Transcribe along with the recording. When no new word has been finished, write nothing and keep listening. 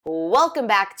Welcome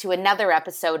back to another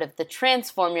episode of the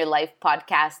Transform Your Life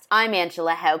podcast. I'm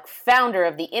Angela Hauk, founder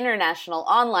of the international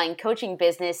online coaching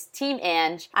business Team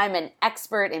Ange. I'm an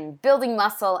expert in building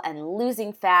muscle and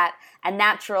losing fat, a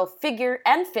natural figure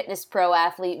and fitness pro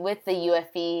athlete with the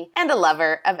UFE, and a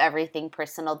lover of everything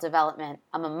personal development.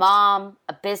 I'm a mom,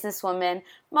 a businesswoman.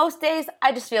 Most days,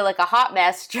 I just feel like a hot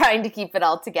mess trying to keep it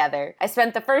all together. I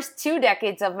spent the first 2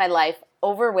 decades of my life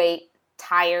overweight,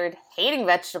 tired, hating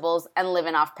vegetables, and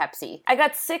living off Pepsi. I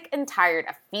got sick and tired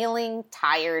of feeling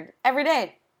tired every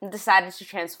day and decided to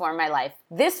transform my life.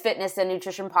 This fitness and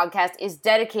nutrition podcast is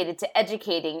dedicated to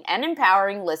educating and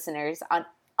empowering listeners on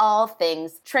all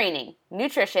things training,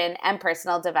 nutrition, and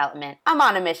personal development. I'm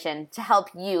on a mission to help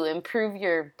you improve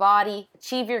your body,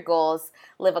 achieve your goals,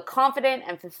 live a confident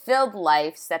and fulfilled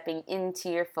life, stepping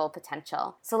into your full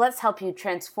potential. So let's help you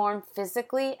transform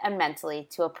physically and mentally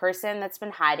to a person that's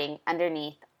been hiding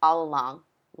underneath all along.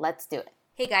 Let's do it.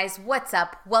 Hey guys, what's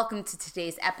up? Welcome to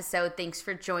today's episode. Thanks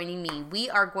for joining me. We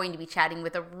are going to be chatting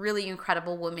with a really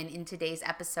incredible woman in today's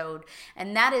episode,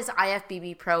 and that is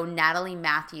IFBB Pro Natalie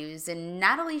Matthews. And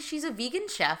Natalie, she's a vegan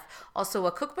chef, also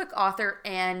a cookbook author,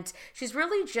 and she's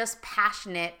really just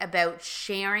passionate about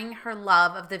sharing her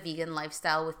love of the vegan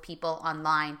lifestyle with people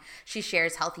online. She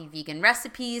shares healthy vegan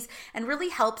recipes and really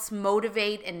helps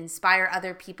motivate and inspire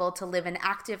other people to live an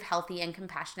active, healthy, and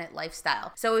compassionate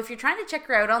lifestyle. So if you're trying to check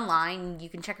her out online, you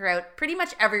can check her out pretty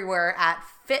much everywhere at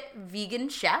Fit Vegan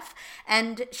Chef,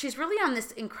 and she's really on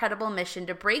this incredible mission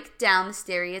to break down the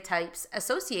stereotypes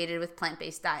associated with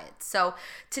plant-based diets. So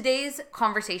today's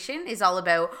conversation is all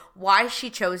about why she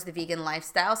chose the vegan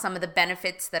lifestyle, some of the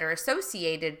benefits that are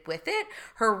associated with it,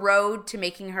 her road to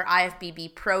making her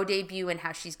IFBB Pro debut and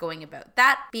how she's going about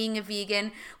that, being a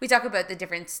vegan. We talk about the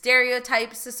different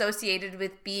stereotypes associated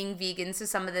with being vegan, so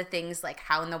some of the things like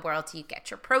how in the world do you get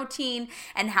your protein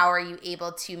and how are you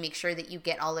able to make sure that you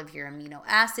get all of your amino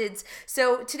acids.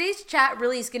 So today's chat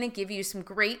really is going to give you some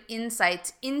great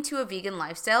insights into a vegan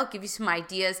lifestyle, give you some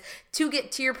ideas to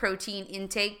get to your protein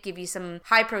intake, give you some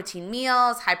high protein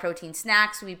meals, high protein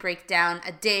snacks. We break down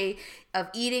a day of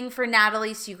eating for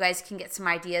Natalie so you guys can get some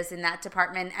ideas in that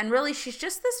department. And really, she's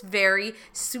just this very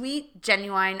sweet,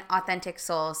 genuine, authentic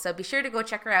soul. So be sure to go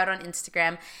check her out on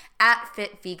Instagram at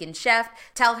Fit Vegan Chef.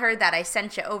 Tell her that I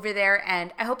sent you over there,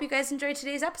 and I hope you guys enjoyed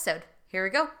today's episode. Here we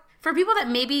go. For people that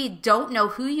maybe don't know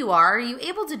who you are you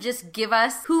able to just give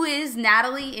us who is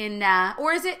Natalie in,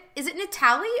 or is it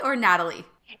Natalie or Natalie?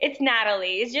 It's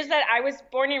Natalie. It's just that I was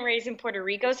born and raised in Puerto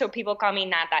Rico, so people call me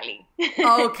Natalie.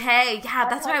 Okay. Yeah,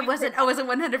 that's why I wasn't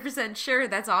 100% sure.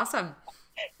 That's awesome.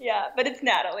 Yeah, but it's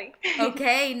Natalie.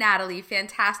 Okay, Natalie.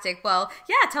 Fantastic. Well,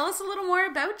 yeah, tell us a little more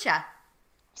about you.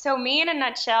 So me in a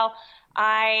nutshell,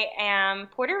 I am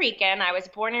Puerto Rican. I was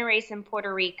born and raised in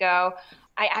Puerto Rico.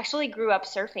 I actually grew up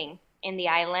surfing in the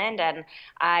island, and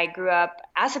I grew up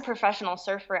as a professional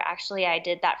surfer. Actually, I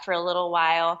did that for a little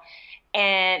while.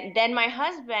 And then my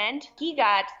husband, he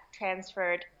got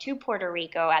transferred to Puerto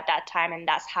Rico at that time, and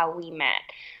that's how we met.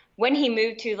 When he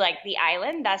moved to the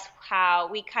island, that's how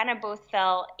we kind of both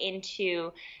fell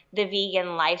into the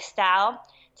vegan lifestyle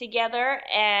together.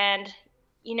 And,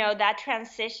 that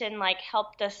transition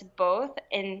helped us both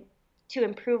to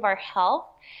improve our health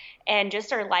and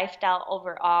just our lifestyle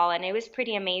overall. And it was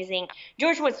pretty amazing.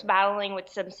 George was battling with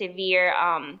some severe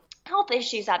health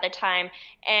issues at the time.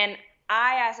 And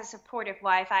I, as a supportive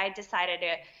wife, I decided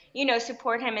to,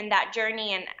 support him in that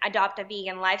journey and adopt a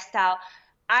vegan lifestyle.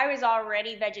 I was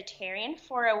already vegetarian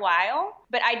for a while,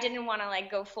 but I didn't want to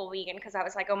go full vegan because I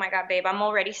was like, oh my God, babe, I'm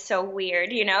already so weird,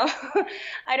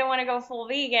 I don't want to go full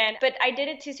vegan. But I did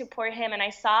it to support him, and I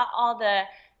saw all the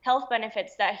health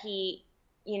benefits that he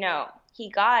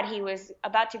got. He was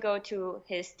about to go to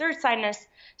his third sinus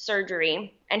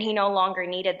surgery, and he no longer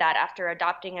needed that after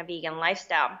adopting a vegan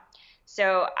lifestyle.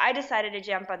 So I decided to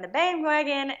jump on the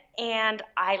bandwagon, and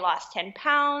I lost 10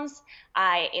 pounds.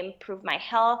 I improved my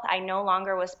health. I no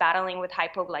longer was battling with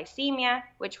hypoglycemia,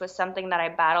 which was something that I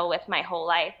battled with my whole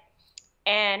life.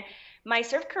 And my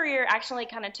surf career actually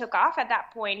kind of took off at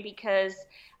that point because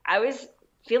I was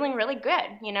feeling really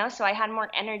good, so I had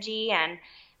more energy, and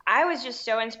I was just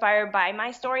so inspired by my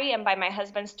story and by my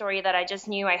husband's story that I just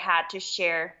knew I had to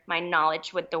share my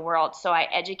knowledge with the world. So I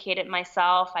educated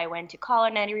myself. I went to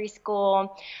culinary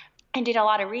school and did a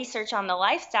lot of research on the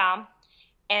lifestyle.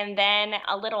 And then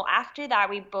a little after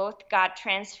that, we both got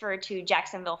transferred to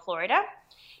Jacksonville, Florida.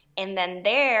 And then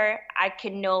there, I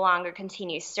could no longer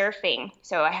continue surfing.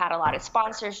 So I had a lot of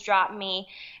sponsors drop me.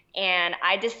 And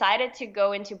I decided to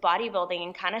go into bodybuilding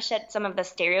and kind of shed some of the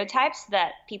stereotypes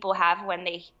that people have when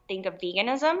they think of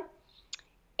veganism.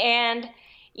 And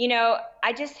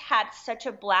I just had such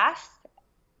a blast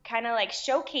kind of like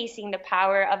showcasing the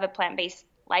power of a plant-based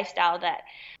lifestyle that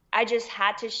I just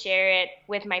had to share it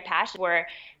with my passion for,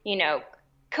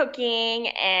 cooking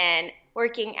and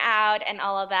working out and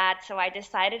all of that. So I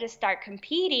decided to start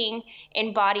competing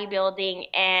in bodybuilding,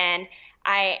 and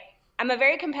I'm a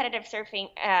very competitive surfing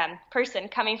person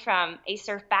coming from a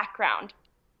surf background.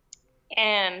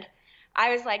 And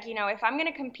I was like, if I'm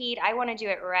going to compete, I want to do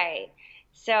it right.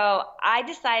 So I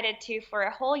decided to, for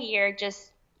a whole year,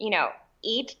 just,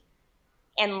 eat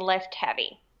and lift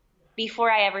heavy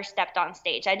before I ever stepped on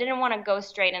stage. I didn't want to go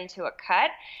straight into a cut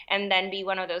and then be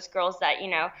one of those girls that,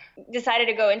 decided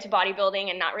to go into bodybuilding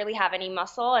and not really have any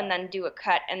muscle and then do a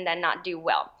cut and then not do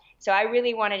well. So I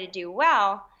really wanted to do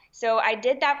well. So I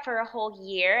did that for a whole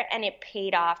year, and it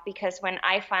paid off, because when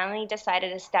I finally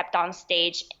decided to step on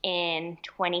stage in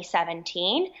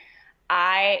 2017,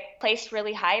 I placed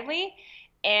really highly,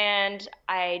 and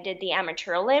I did the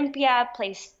Amateur Olympia,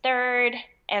 placed third,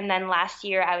 and then last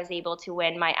year I was able to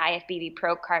win my IFBB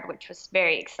Pro card, which was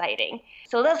very exciting.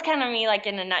 So that's kind of me, like,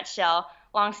 in a nutshell,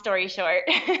 long story short.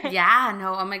 Yeah,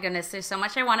 no, oh my goodness, there's so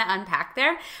much I want to unpack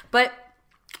there. But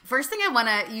first thing I want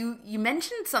to, you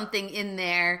mentioned something in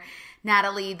there,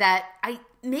 Natalie, that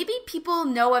maybe people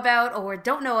know about or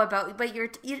don't know about, but you're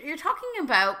talking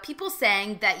about people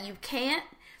saying that you can't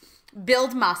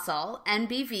build muscle and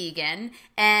be vegan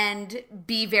and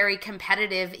be very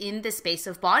competitive in the space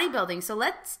of bodybuilding. So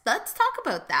let's talk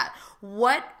about that.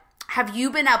 What have you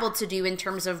been able to do in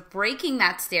terms of breaking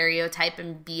that stereotype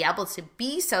and be able to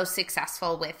be so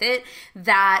successful with it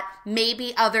that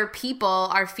maybe other people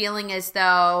are feeling as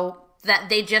though that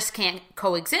they just can't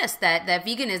coexist, that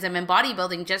veganism and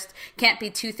bodybuilding just can't be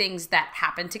two things that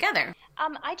happen together?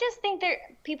 I just think that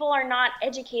people are not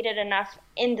educated enough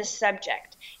in the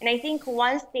subject. And I think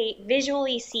once they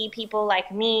visually see people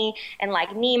like me and like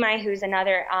Nimai, who's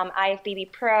another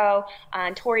IFBB pro,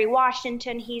 Tori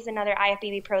Washington, he's another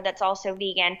IFBB pro that's also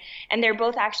vegan, and they're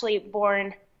both actually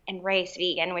born and raised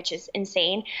vegan, which is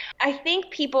insane. I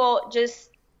think people just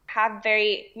have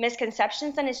very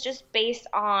misconceptions, and it's just based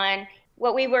on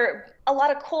a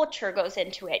lot of culture goes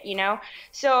into it,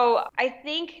 So I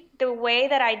think the way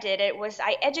that I did it was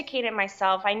I educated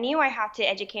myself. I knew I had to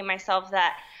educate myself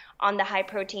that on the high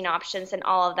protein options and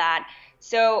all of that.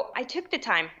 So I took the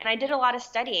time and I did a lot of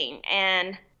studying,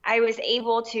 and I was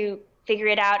able to figure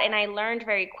it out. And I learned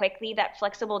very quickly that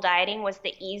flexible dieting was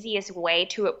the easiest way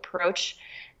to approach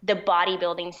the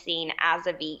bodybuilding scene as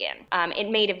a vegan.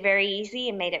 It made it very easy.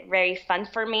 It made it very fun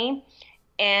for me.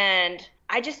 And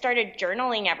I just started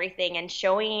journaling everything and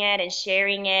showing it and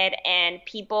sharing it, and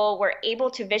people were able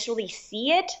to visually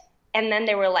see it. And then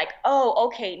they were like, oh,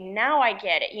 okay, now I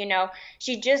get it.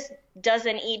 She just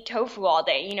doesn't eat tofu all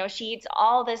day. She eats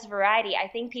all this variety. I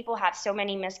think people have so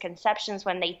many misconceptions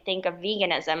when they think of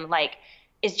veganism, like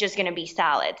it's just going to be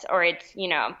salads, or it's,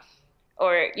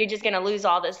 or you're just going to lose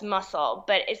all this muscle.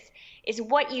 But it's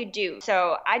what you do.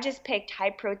 So I just picked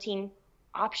high protein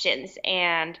options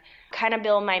and kind of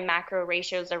build my macro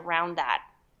ratios around that.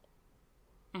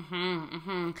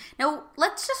 Now,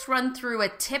 let's just run through a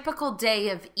typical day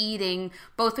of eating,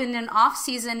 both in an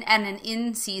off-season and an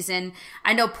in-season.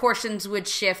 I know portions would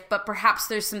shift, but perhaps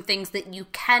there's some things that you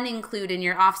can include in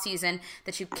your off-season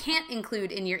that you can't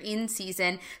include in your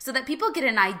in-season, so that people get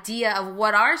an idea of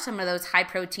what are some of those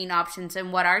high-protein options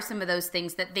and what are some of those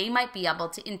things that they might be able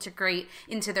to integrate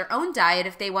into their own diet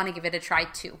if they want to give it a try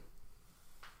too.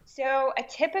 So a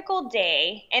typical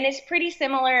day, and it's pretty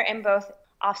similar in both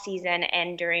off-season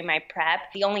and during my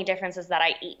prep. The only difference is that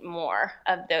I eat more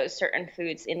of those certain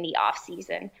foods in the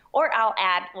off-season, or I'll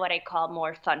add what I call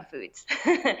more fun foods.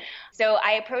 So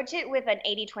I approach it with an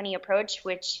 80-20 approach,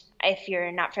 which, if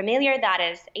you're not familiar, that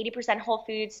is 80% whole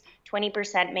foods,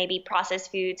 20% maybe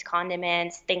processed foods,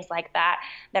 condiments, things like that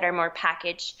are more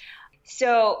packaged.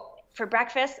 So for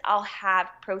breakfast, I'll have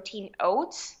protein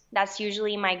oats. That's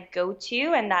usually my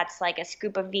go-to, and that's like a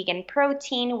scoop of vegan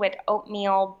protein with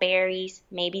oatmeal, berries,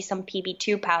 maybe some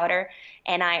PB2 powder,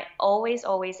 and I always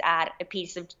add a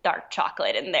piece of dark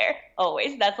chocolate in there.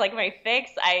 Always. That's like my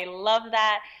fix. I love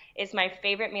that. It's my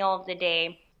favorite meal of the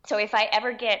day. So if I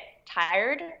ever get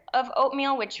tired of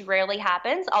oatmeal, which rarely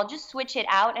happens, I'll just switch it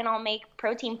out and I'll make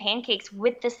protein pancakes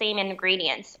with the same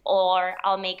ingredients, or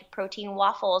I'll make protein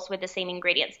waffles with the same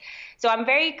ingredients. So I'm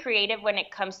very creative when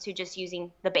it comes to just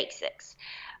using the basics.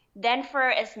 Then for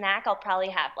a snack, I'll probably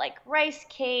have like rice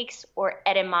cakes or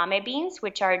edamame beans,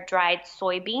 which are dried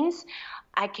soybeans.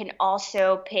 I can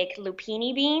also pick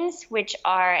lupini beans, which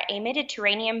are a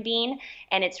Mediterranean bean,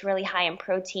 and it's really high in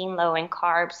protein, low in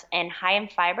carbs, and high in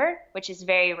fiber, which is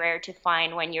very rare to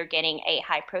find when you're getting a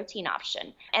high protein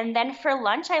option. And then for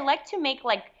lunch, I like to make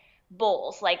like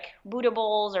bowls, like Buddha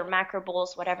bowls or macro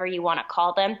bowls, whatever you want to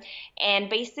call them. And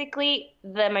basically,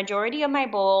 the majority of my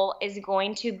bowl is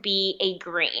going to be a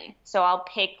green. So I'll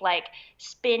pick like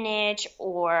spinach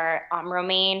or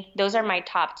romaine. Those are my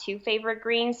top two favorite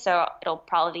greens. So it'll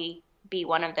probably be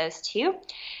one of those two.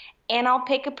 And I'll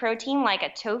pick a protein like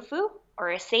a tofu or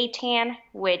a seitan,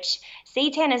 which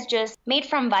seitan is just made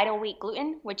from vital wheat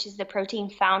gluten, which is the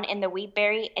protein found in the wheat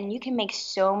berry. And you can make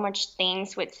so much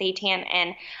things with seitan.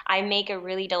 And I make a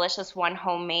really delicious one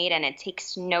homemade, and it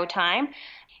takes no time.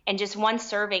 And just one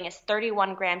serving is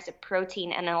 31 grams of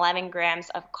protein and 11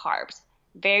 grams of carbs.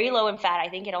 Very low in fat. I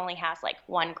think it only has like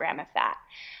 1 gram of fat.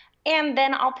 And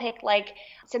then I'll pick like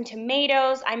some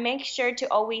tomatoes. I make sure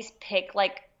to always pick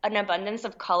like an abundance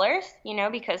of colors,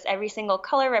 because every single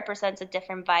color represents a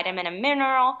different vitamin and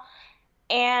mineral.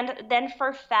 And then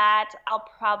for fat, I'll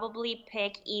probably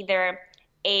pick either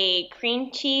a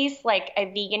cream cheese, like a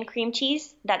vegan cream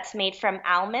cheese that's made from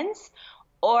almonds,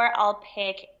 or I'll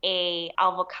pick a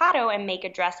avocado and make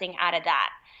a dressing out of that.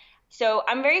 So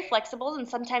I'm very flexible, and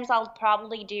sometimes I'll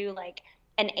probably do like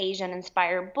an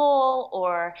Asian-inspired bowl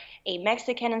or a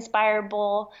Mexican-inspired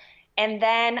bowl. And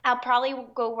then I'll probably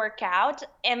go work out.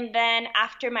 And then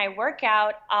after my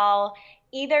workout, I'll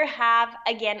either have,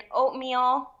 again,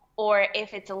 oatmeal, or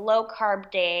if it's a low carb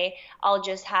day, I'll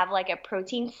just have like a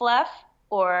protein fluff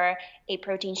or a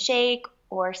protein shake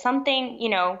or something,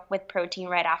 with protein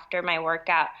right after my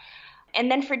workout.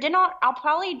 And then for dinner, I'll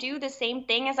probably do the same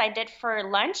thing as I did for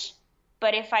lunch.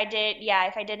 But if I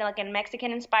did like a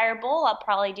Mexican inspired bowl, I'll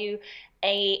probably do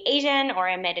a Asian or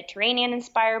a Mediterranean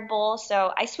inspired bowl.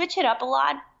 So I switch it up a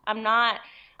lot. I'm not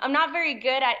very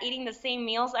good at eating the same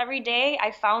meals every day. I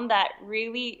found that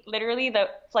really, literally, the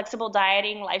flexible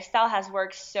dieting lifestyle has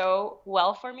worked so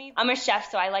well for me. I'm a chef,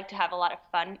 so I like to have a lot of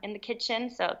fun in the kitchen.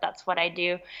 So that's what I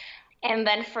do. And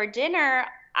then for dinner,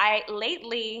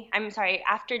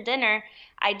 after dinner,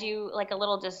 I do like a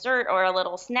little dessert or a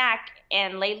little snack.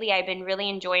 And lately I've been really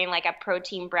enjoying like a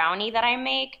protein brownie that I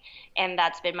make. And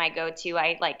that's been my go-to.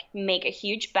 I like make a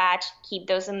huge batch, keep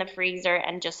those in the freezer,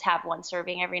 and just have one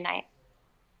serving every night.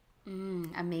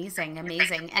 Amazing.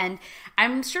 And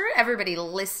I'm sure everybody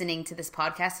listening to this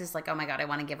podcast is like, oh my God, I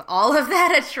want to give all of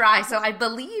that a try. So I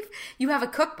believe you have a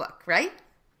cookbook, right?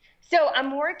 So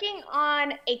I'm working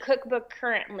on a cookbook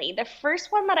currently. The first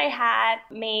one that I had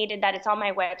made that it's on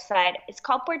my website, it's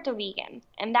called Puerto Vegan.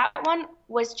 And that one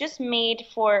was just made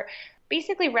for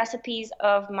basically recipes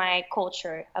of my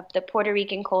culture, of the Puerto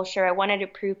Rican culture. I wanted to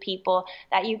prove people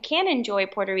that you can enjoy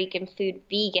Puerto Rican food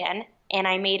vegan, and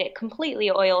I made it completely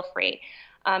oil-free.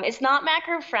 It's not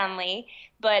macro-friendly,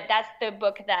 but that's the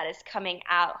book that is coming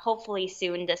out hopefully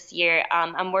soon this year.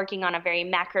 I'm working on a very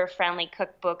macro-friendly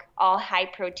cookbook, all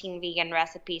high-protein vegan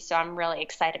recipes, so I'm really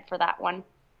excited for that one.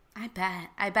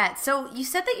 I bet. So you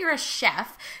said that you're a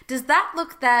chef. Does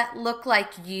that look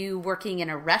like you working in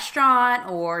a restaurant,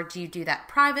 or do you do that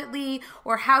privately,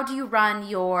 or how do you run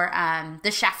your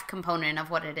the chef component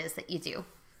of what it is that you do?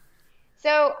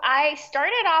 So I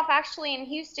started off actually in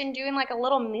Houston doing like a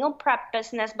little meal prep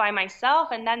business by myself,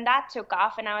 and then that took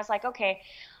off, and I was like, okay,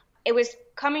 it was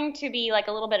coming to be like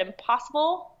a little bit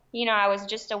impossible. I was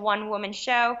just a one-woman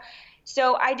show.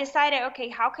 So I decided, okay,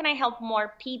 how can I help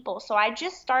more people? So I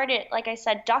just started, like I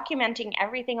said, documenting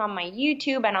everything on my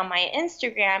YouTube and on my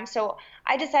Instagram. So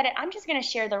I decided I'm just going to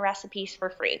share the recipes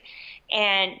for free.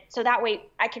 And so that way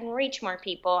I can reach more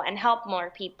people and help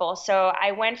more people. So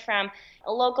I went from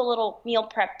a local little meal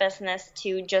prep business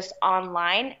to just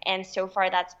online. And so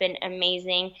far that's been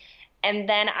amazing. And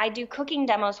then I do cooking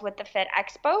demos with the Fit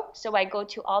Expo. So I go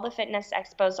to all the fitness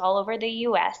expos all over the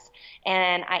U.S.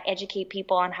 and I educate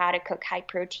people on how to cook high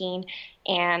protein.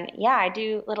 And yeah, I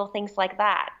do little things like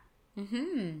that.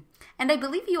 Mm-hmm. And I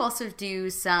believe you also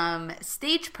do some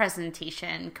stage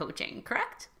presentation coaching,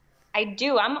 correct? I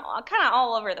do. I'm kind of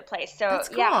all over the place. So That's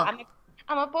cool. Yeah,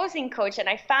 I'm a posing coach, and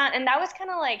and that was kind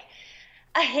of like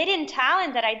a hidden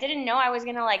talent that I didn't know I was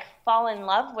going to like fall in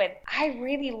love with. I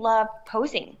really love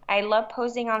posing. I love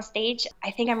posing on stage.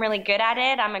 I think I'm really good at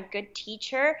it. I'm a good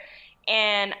teacher.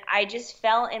 And I just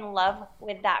fell in love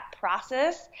with that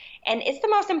process. And it's the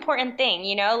most important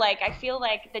thing, like I feel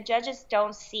like the judges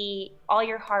don't see all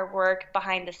your hard work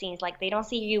behind the scenes. Like they don't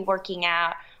see you working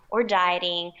out or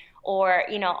dieting or,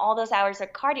 all those hours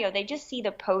of cardio. They just see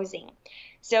the posing.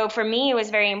 So for me, it was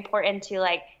very important to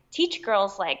like teach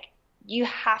girls like you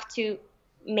have to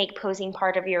make posing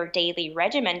part of your daily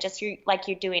regimen, just like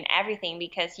you're doing everything,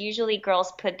 because usually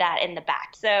girls put that in the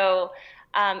back. So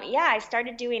yeah, I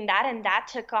started doing that and that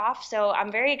took off. So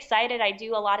I'm very excited. I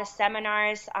do a lot of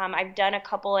seminars. I've done a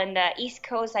couple in the East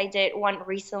Coast. I did one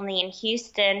recently in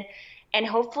Houston. And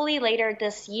hopefully later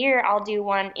this year, I'll do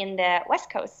one in the West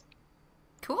Coast.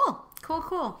 Cool.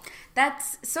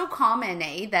 That's so common,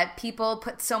 that people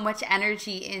put so much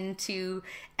energy into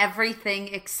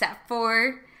everything except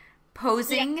for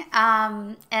posing.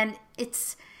 Yeah. And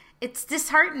it's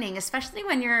disheartening, especially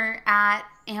when you're at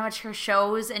amateur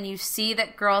shows and you see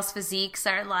that girls' physiques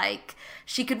are like,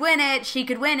 she could win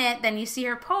it. Then you see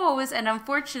her pose, and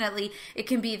unfortunately, it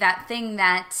can be that thing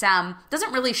that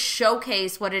doesn't really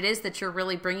showcase what it is that you're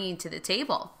really bringing to the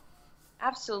table.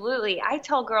 Absolutely. I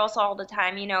tell girls all the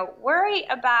time, worry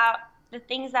about the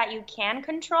things that you can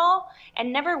control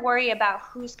and never worry about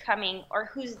who's coming or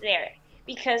who's there.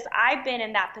 Because I've been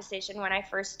in that position when I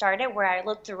first started, where I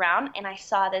looked around and I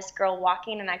saw this girl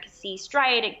walking and I could see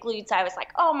striated glutes. I was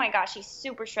like, oh my gosh, she's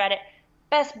super shredded.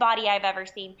 Best body I've ever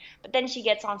seen. But then she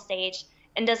gets on stage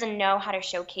and doesn't know how to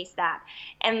showcase that.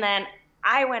 And then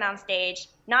I went on stage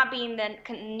not being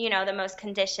the most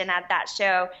conditioned at that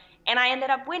show, and I ended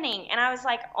up winning. And I was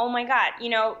like, oh my God,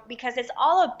 because it's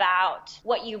all about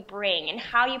what you bring and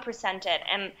how you present it.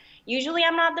 And usually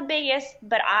I'm not the biggest,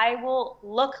 but I will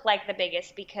look like the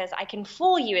biggest because I can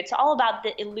fool you. It's all about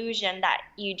the illusion that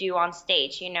you do on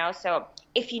stage, So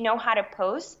if you know how to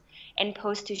pose and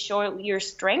pose to show your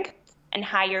strength and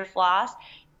hide your flaws,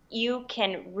 you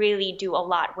can really do a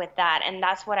lot with that. And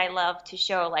that's what I love to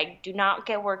show. Like, do not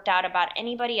get worked out about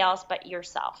anybody else but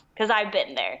yourself, because I've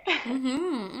been there.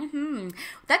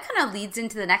 That kind of leads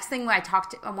into the next thing I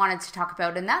wanted to talk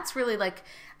about, and that's really like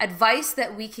advice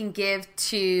that we can give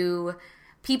to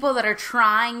people that are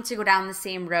trying to go down the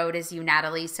same road as you,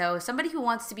 Natalie. So somebody who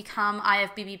wants to become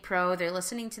IFBB Pro, they're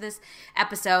listening to this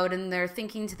episode and they're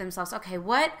thinking to themselves, okay,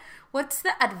 what's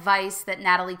the advice that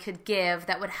Natalie could give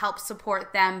that would help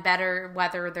support them better,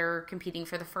 whether they're competing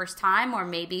for the first time or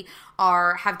maybe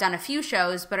have done a few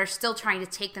shows but are still trying to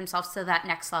take themselves to that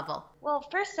next level? Well,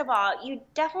 first of all, you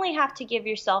definitely have to give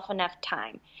yourself enough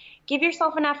time. Give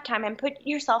yourself enough time and put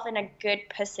yourself in a good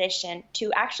position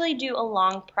to actually do a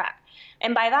long prep.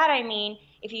 And by that I mean,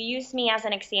 if you use me as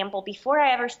an example, before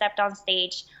I ever stepped on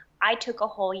stage, I took a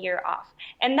whole year off.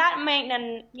 And that might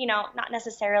not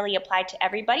necessarily apply to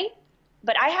everybody,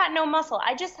 but I had no muscle.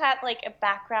 I just had like a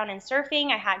background in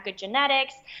surfing. I had good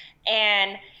genetics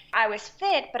and I was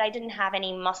fit, but I didn't have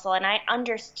any muscle. And I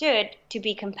understood to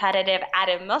be competitive at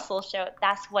a muscle show,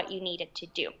 that's what you needed to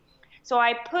do. So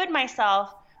I put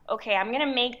myself, okay, I'm going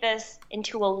to make this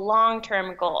into a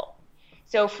long-term goal.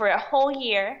 So for a whole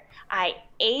year, I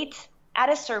ate at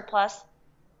a surplus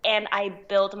and I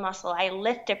built muscle. I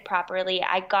lifted properly.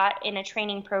 I got in a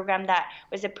training program that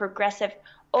was a progressive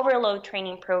overload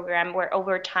training program where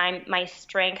over time my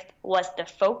strength was the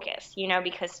focus,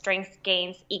 because strength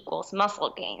gains equals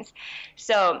muscle gains.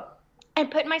 So I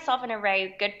put myself in a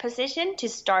very good position to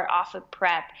start off a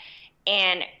prep.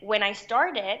 And when I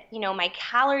started, my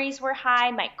calories were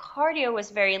high, my cardio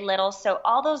was very little. So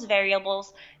all those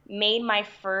variables made my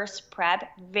first prep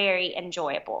very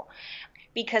enjoyable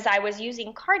because I was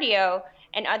using cardio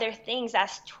and other things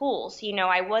as tools.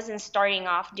 I wasn't starting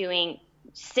off doing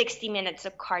 60 minutes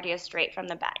of cardio straight from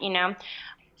the bat,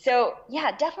 So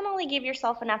yeah, definitely give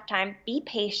yourself enough time. Be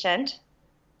patient.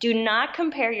 Do not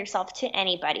compare yourself to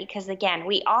anybody because, again,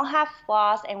 we all have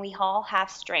flaws and we all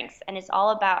have strengths, and it's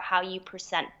all about how you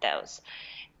present those.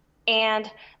 And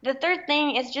the third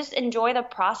thing is just enjoy the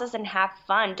process and have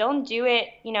fun. Don't do it,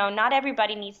 not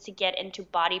everybody needs to get into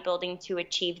bodybuilding to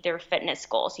achieve their fitness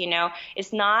goals,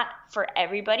 It's not for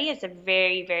everybody. It's a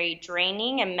very, very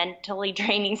draining and mentally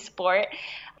draining sport.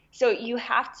 So you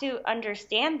have to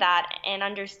understand that and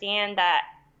understand that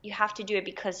you have to do it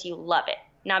because you love it,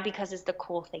 not because it's the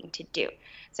cool thing to do.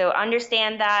 So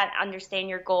understand that, understand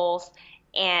your goals,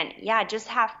 and yeah, just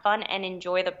have fun and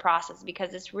enjoy the process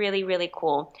because it's really, really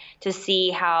cool to see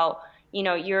how,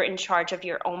 you're in charge of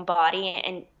your own body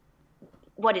and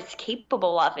what it's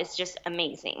capable of is just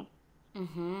amazing.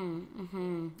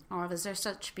 Oh, those are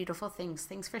such beautiful things.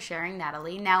 Thanks for sharing,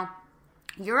 Natalie. Now,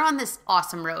 you're on this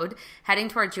awesome road heading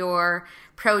towards your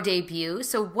pro debut.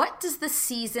 So what does the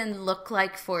season look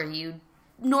like for you?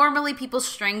 Normally people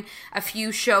string a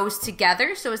few shows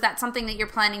together. So is that something that you're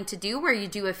planning to do where you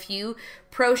do a few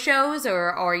pro shows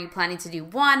or are you planning to do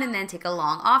one and then take a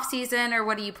long off season or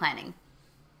what are you planning?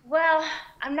 Well,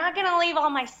 I'm not going to leave all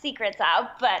my secrets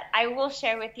out, but I will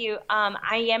share with you.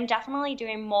 I am definitely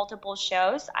doing multiple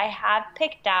shows. I have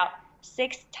picked out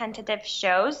 6 tentative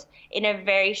shows in a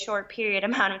very short period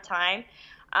amount of time.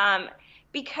 Um,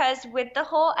 because with the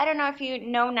whole, I don't know if you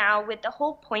know now, with the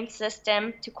whole point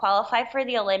system to qualify for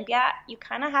the Olympia, you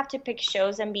kind of have to pick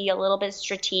shows and be a little bit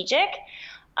strategic.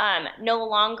 No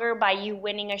longer by you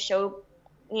winning a show,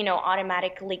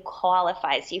 automatically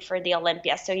qualifies you for the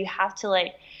Olympia. So you have to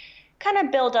like kind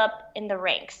of build up in the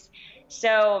ranks.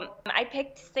 So I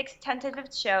picked 6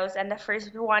 tentative shows, and the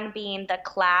first one being the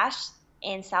Clash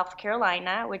in South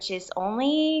Carolina, which is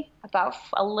only about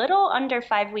a little under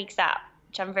 5 weeks out,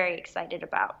 which I'm very excited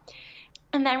about.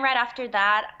 And then right after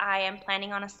that, I am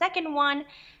planning on a second one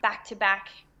back to back.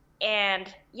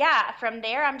 And yeah, from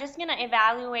there, I'm just going to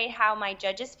evaluate how my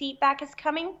judges' feedback is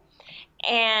coming.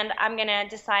 And I'm going to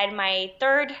decide my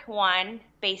third one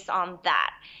based on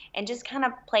that and just kind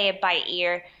of play it by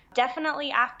ear.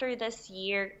 Definitely after this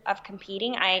year of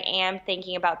competing, I am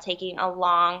thinking about taking a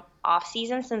long off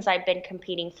season since I've been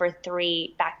competing for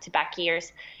 3 back-to-back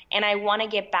years. And I want to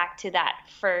get back to that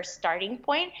first starting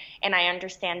point. And I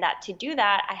understand that to do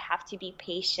that, I have to be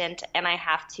patient and I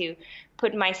have to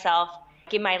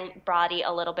give my body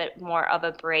a little bit more of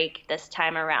a break this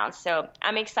time around. So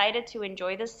I'm excited to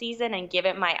enjoy this season and give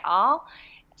it my all.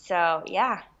 So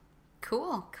yeah.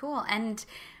 Cool. And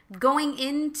going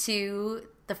into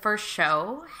the first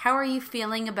show, how are you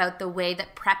feeling about the way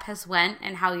that prep has went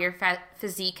and how your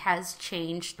physique has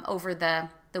changed over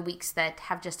the weeks that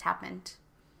have just happened?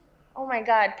 Oh my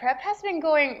God, prep has been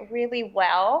going really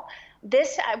well.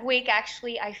 This week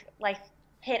actually I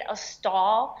hit a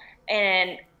stall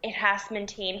and it has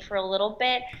maintained for a little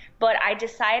bit, but I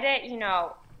decided,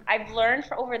 I've learned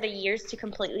over the years to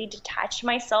completely detach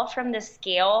myself from the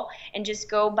scale and just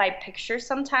go by pictures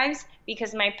sometimes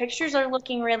because my pictures are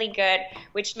looking really good,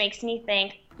 which makes me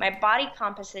think my body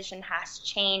composition has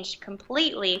changed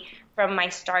completely from my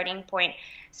starting point.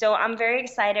 So I'm very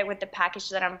excited with the package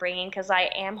that I'm bringing because I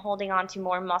am holding on to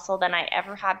more muscle than I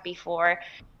ever had before.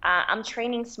 I'm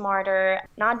training smarter,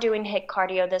 not doing HIIT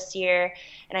cardio this year,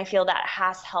 and I feel that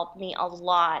has helped me a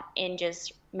lot in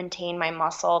just maintain my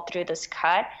muscle through this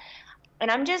cut. And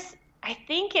I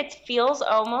think it feels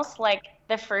almost like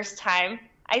the first time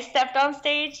I stepped on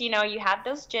stage. You have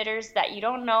those jitters that you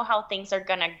don't know how things are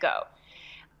gonna go,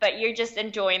 but you're just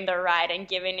enjoying the ride and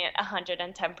giving it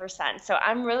 110%. So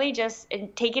I'm really just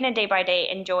taking it day by day,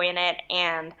 enjoying it,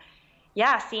 and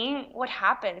yeah, seeing what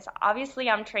happens. Obviously,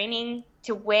 I'm training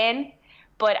to win,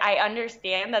 but I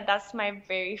understand that that's my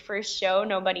very first show.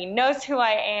 Nobody knows who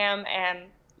I am, and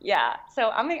yeah, so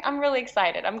I'm really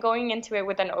excited. I'm going into it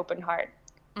with an open heart.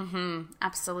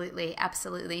 Absolutely.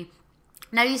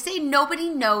 Now, you say nobody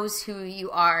knows who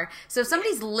you are. So if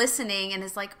somebody's listening and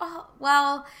is like, oh,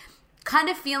 well, kind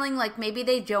of feeling like maybe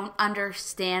they don't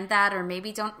understand that or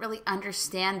maybe don't really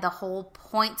understand the whole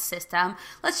point system,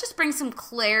 let's just bring some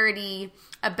clarity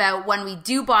about when we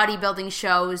do bodybuilding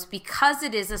shows, because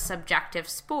it is a subjective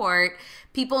sport,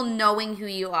 people knowing who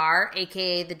you are,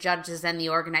 aka the judges and the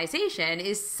organization,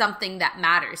 is something that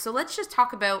matters. So let's just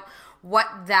talk about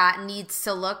what that needs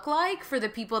to look like for the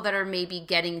people that are maybe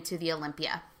getting to the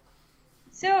Olympia.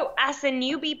 So as a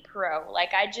newbie pro,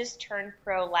 like I just turned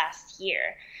pro last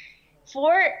year,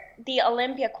 for the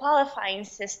Olympia qualifying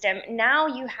system, now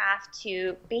you have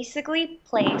to basically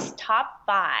place top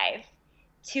 5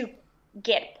 to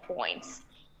get points.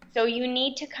 So you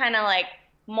need to kind of like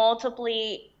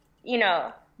multiply,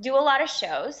 do a lot of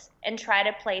shows and try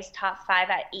to place top 5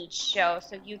 at each show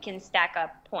so you can stack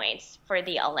up points for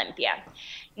the Olympia.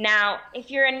 Now,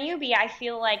 if you're a newbie, I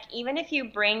feel like even if you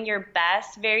bring your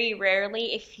best, very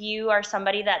rarely, if you are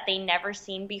somebody that they never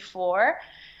seen before,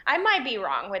 I might be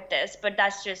wrong with this, but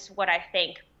that's just what I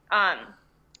think.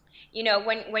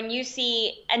 When you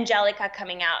see Angelica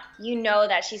coming out, you know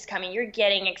that she's coming. You're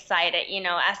getting excited.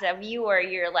 As a viewer,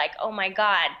 you're like, oh my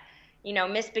God,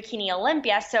 Miss Bikini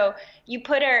Olympia. So you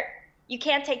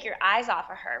can't take your eyes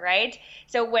off of her, right?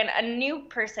 So when a new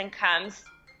person comes,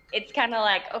 it's kind of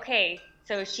like, okay,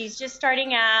 so she's just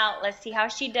starting out. Let's see how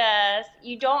she does.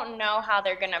 You don't know how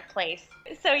they're going to place.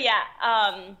 So yeah,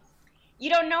 you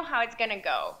don't know how it's going to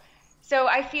go. So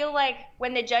I feel like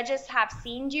when the judges have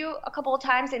seen you a couple of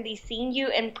times and they've seen you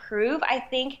improve, I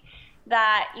think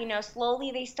that,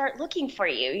 slowly they start looking for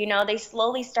you. They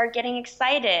slowly start getting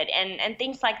excited and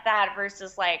things like that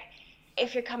versus like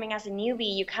if you're coming as a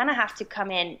newbie, you kind of have to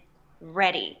come in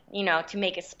ready, to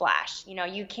make a splash.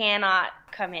 You cannot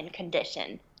come in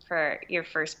conditioned for your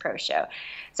first pro show.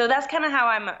 So that's kind of how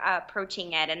I'm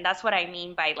approaching it. And that's what I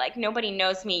mean by like, nobody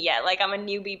knows me yet. Like I'm a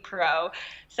newbie pro.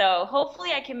 So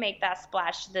hopefully I can make that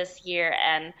splash this year,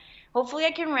 and hopefully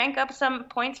I can rank up some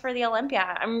points for the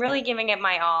Olympia. I'm really giving it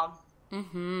my all.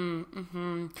 Mm-hmm.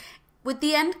 Mm-hmm. Would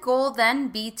the end goal then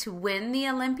be to win the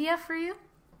Olympia for you?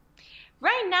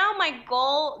 Right now, my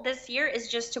goal this year is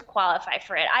just to qualify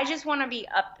for it. I just want to be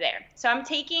up there. So I'm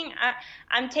taking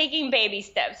baby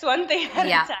steps, one thing at a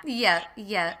time.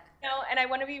 Yeah. And I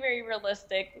want to be very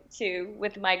realistic too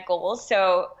with my goals.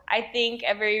 So I think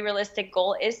a very realistic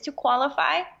goal is to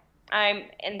qualify.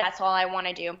 And that's all I want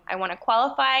to do. I want to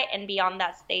qualify and be on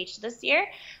that stage this year.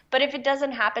 But if it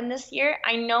doesn't happen this year,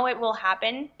 I know it will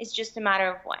happen. It's just a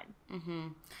matter of when. Mm-hmm.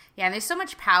 Yeah, and there's so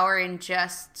much power in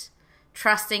just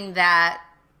trusting that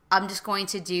I'm just going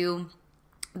to do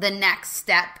the next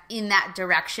step in that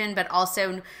direction, but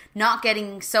also not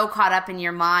getting so caught up in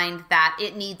your mind that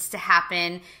it needs to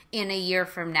happen in a year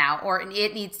from now, or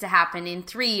it needs to happen in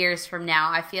 3 years from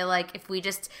now. I feel like if we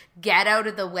just get out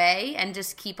of the way and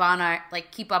just keep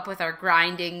up with our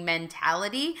grinding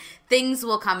mentality, things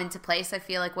will come into place. I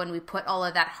feel like when we put all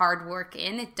of that hard work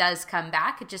in, it does come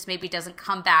back. It just maybe doesn't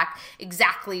come back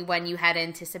exactly when you had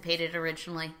anticipated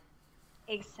originally.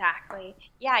 Exactly.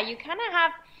 Yeah, you kind of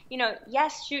have,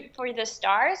 yes, shoot for the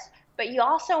stars, but you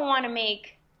also want to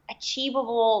make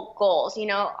achievable goals,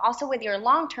 also with your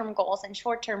long-term goals and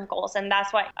short-term goals. And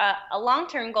that's why a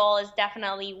long-term goal is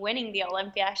definitely winning the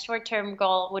Olympia. Short-term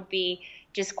goal would be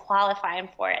just qualifying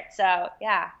for it. So,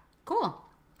 yeah. Cool.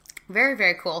 Very,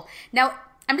 very cool. Now,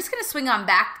 I'm just going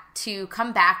to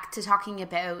come back to talking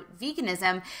about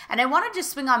veganism. And I want to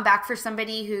just swing on back for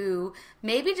somebody who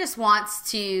maybe just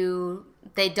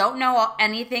they don't know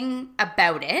anything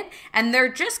about it, and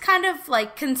they're just kind of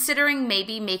like considering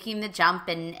maybe making the jump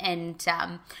and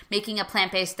making a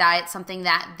plant-based diet something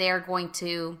that they're going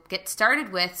to get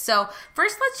started with. So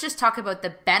first, let's just talk about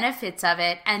the benefits of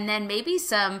it, and then maybe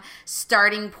some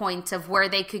starting points of where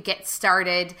they could get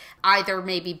started, either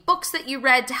maybe books that you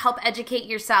read to help educate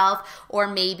yourself, or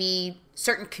maybe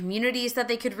certain communities that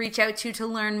they could reach out to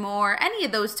learn more, any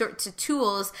of those sorts of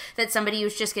tools that somebody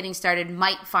who's just getting started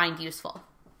might find useful.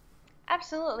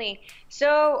 Absolutely.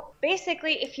 So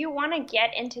basically, if you want to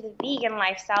get into the vegan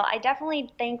lifestyle, I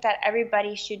definitely think that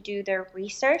everybody should do their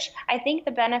research. I think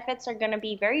the benefits are going to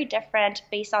be very different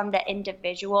based on the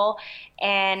individual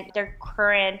and their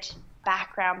current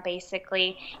background,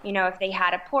 basically, if they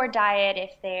had a poor diet,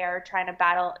 if they are trying to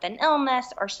battle an illness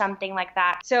or something like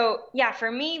that. So yeah,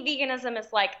 for me, veganism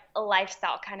is like a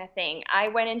lifestyle kind of thing. I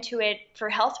went into it for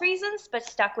health reasons, but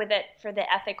stuck with it for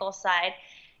the ethical side.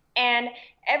 And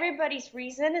everybody's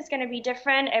reason is going to be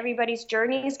different. Everybody's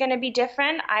journey is going to be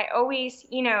different. I always,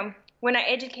 when I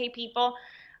educate people,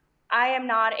 I am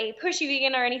not a pushy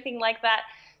vegan or anything like that.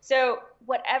 So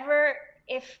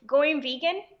if going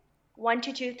vegan 1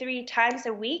 to 2, 3 times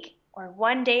a week or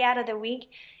one day out of the week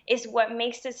is what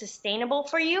makes it sustainable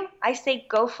for you, I say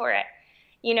go for it,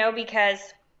 because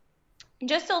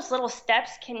just those little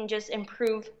steps can just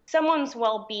improve someone's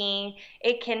well-being.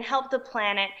 It can help the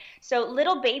planet. So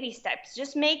little baby steps,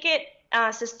 just make it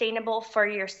sustainable for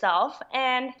yourself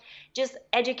and just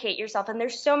educate yourself. And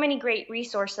there's so many great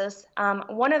resources.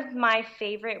 One of my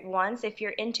favorite ones, if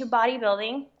you're into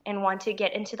bodybuilding and want to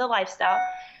get into the lifestyle,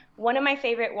 one of my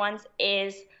favorite ones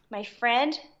is my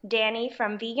friend Danny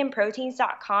from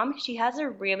veganproteins.com. She has a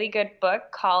really good book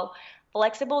called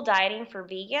Flexible Dieting for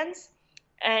Vegans.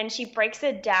 And she breaks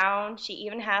it down. She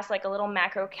even has like a little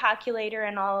macro calculator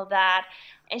and all of that.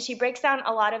 And she breaks down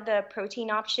a lot of the protein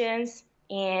options,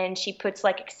 and she puts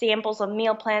like examples of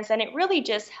meal plans, and it really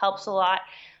just helps a lot.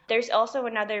 There's also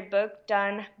another book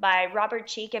done by Robert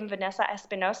Cheek and Vanessa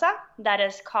Espinosa that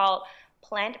is called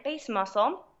Plant-Based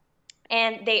Muscle.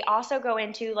 And they also go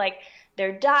into like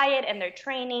their diet and their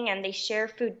training, and they share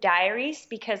food diaries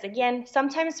because, again,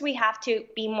 sometimes we have to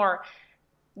be more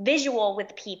visual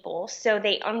with people so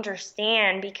they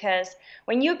understand, because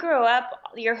when you grow up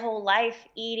your whole life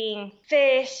eating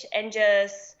fish and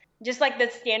just like the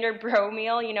standard bro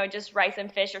meal, just rice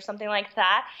and fish or something like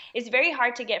that, it's very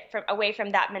hard to get away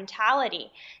from that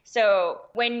mentality. So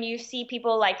when you see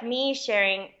people like me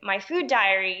sharing my food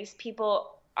diaries,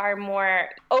 people are more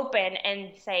open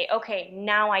and say, okay,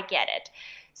 now I get it.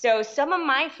 So some of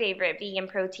my favorite vegan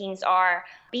proteins are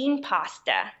bean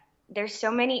pasta. There's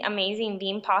so many amazing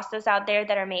bean pastas out there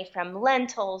that are made from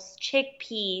lentils,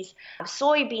 chickpeas,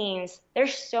 soybeans.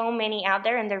 There's so many out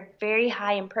there, and they're very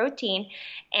high in protein,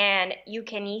 and you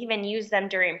can even use them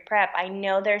during prep. I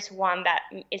know there's one that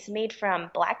is made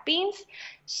from black beans,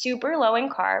 super low in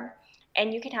carb,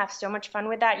 And you can have so much fun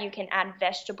with that. You can add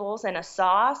vegetables and a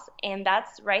sauce, and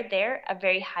that's right there a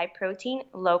very high protein,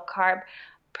 low carb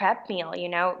prep meal,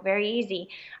 very easy.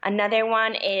 Another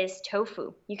one is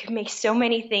tofu. You can make so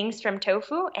many things from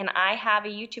tofu, and I have a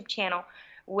YouTube channel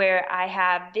where I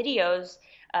have videos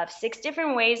of 6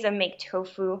 different ways of make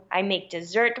tofu. I make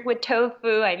dessert with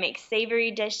tofu. I make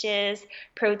savory dishes,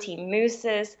 protein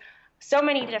mousses, so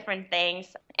many different things.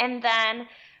 And then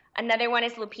another one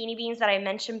is lupini beans that I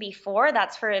mentioned before.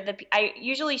 I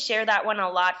usually share that one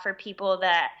a lot for people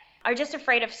that are just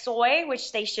afraid of soy,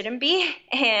 which they shouldn't be,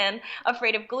 and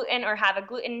afraid of gluten or have a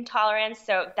gluten intolerance.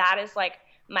 So that is like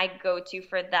my go-to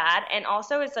for that. And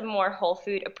also it's a more whole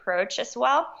food approach as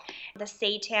well. The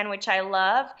seitan, which I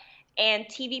love, and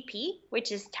TVP,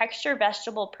 which is texture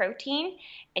vegetable protein,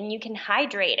 and you can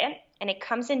hydrate it, and it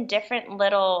comes in different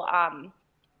little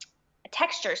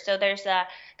textures. So there's a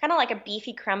kind of like a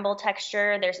beefy crumble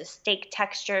texture, there's a steak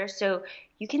texture, so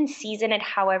you can season it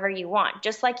however you want,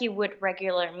 just like you would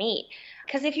regular meat.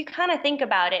 Because if you kind of think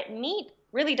about it, meat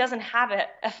really doesn't have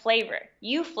a flavor.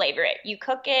 You flavor it. You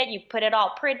cook it, you put it all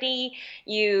pretty,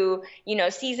 you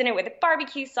season it with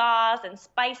barbecue sauce and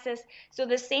spices. So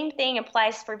the same thing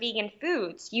applies for vegan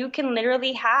foods. You can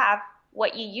literally have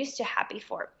what you used to have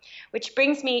before. Which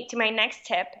brings me to my next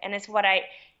tip, and it's what I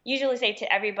usually say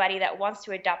to everybody that wants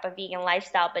to adopt a vegan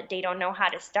lifestyle but they don't know how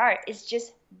to start, is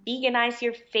just veganize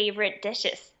your favorite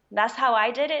dishes. That's how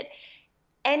I did it.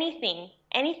 Anything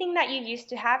that you used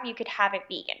to have, you could have it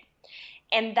vegan.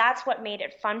 And that's what made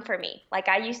it fun for me. Like,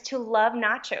 I used to love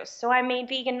nachos, so I made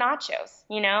vegan nachos.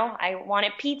 I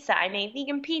wanted pizza, I made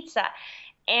vegan pizza.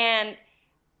 And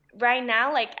right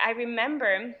now, like, I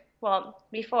remember,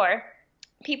 before,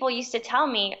 people used to tell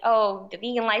me, oh, the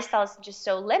vegan lifestyle is just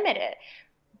so limited.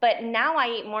 But now I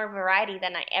eat more variety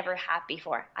than I ever have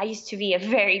before. I used to be a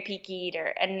very picky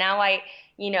eater, and now I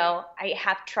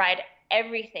have tried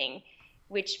everything,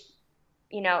 which,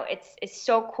 it's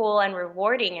so cool and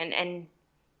rewarding, and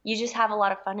you just have a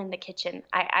lot of fun in the kitchen.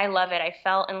 I love it. I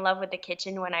fell in love with the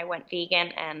kitchen when I went vegan,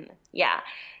 and yeah.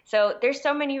 So there's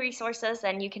so many resources,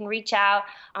 and you can reach out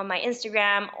on my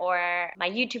Instagram or my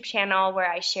YouTube channel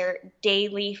where I share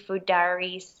daily food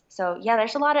diaries. So yeah,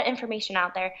 there's a lot of information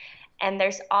out there. And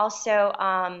there's also,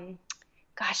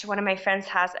 one of my friends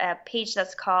has a page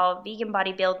that's called Vegan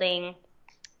Bodybuilding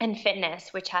and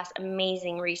Fitness, which has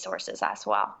amazing resources as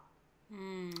well.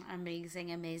 Amazing.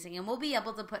 And we'll be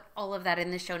able to put all of that in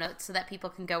the show notes so that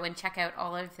people can go and check out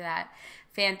all of that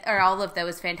all of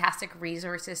those fantastic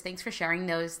resources. Thanks for sharing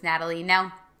those, Natalie.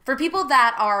 Now, for people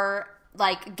that are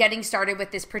like getting started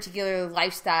with this particular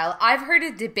lifestyle, I've heard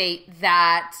a debate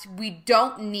that we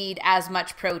don't need as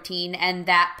much protein, and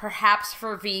that perhaps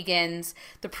for vegans,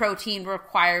 the protein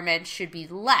requirement should be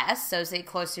less, so say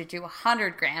closer to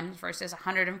 100 grams versus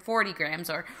 140 grams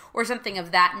or something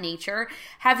of that nature.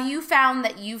 Have you found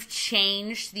that you've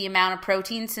changed the amount of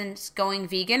protein since going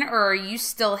vegan, or are you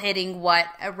still hitting what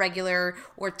a regular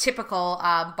or typical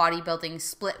bodybuilding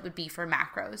split would be for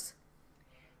macros?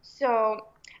 So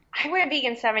I went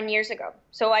vegan 7 years ago.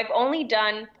 So I've only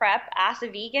done prep as a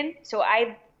vegan. So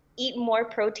I eat more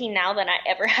protein now than I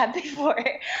ever had before.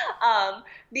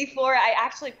 Before, I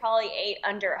actually probably ate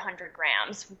under 100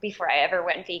 grams before I ever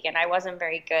went vegan. I wasn't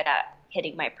very good at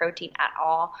hitting my protein at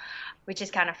all, which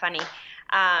is kind of funny.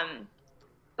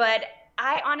 But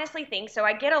I honestly think, so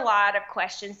I get a lot of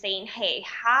questions saying, hey,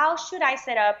 how should I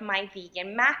set up my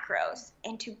vegan macros?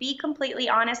 And to be completely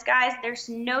honest, guys, there's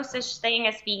no such thing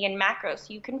as vegan macros.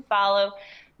 You can follow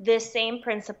the same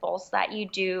principles that you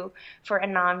do for a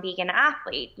non-vegan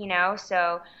athlete,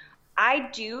 So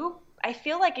I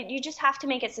feel like you just have to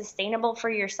make it sustainable for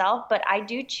yourself, but I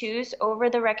do choose over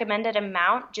the recommended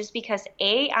amount just because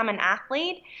A, I'm an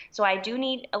athlete, so I do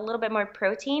need a little bit more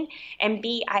protein, and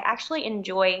B, I actually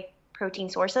enjoy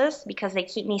protein sources because they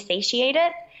keep me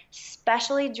satiated,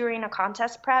 especially during a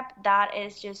contest prep. That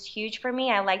is just huge for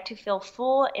me. I like to feel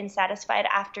full and satisfied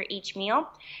after each meal,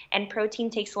 and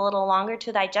protein takes a little longer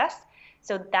to digest.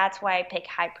 So that's why I pick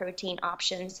high protein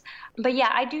options. But yeah,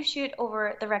 I do shoot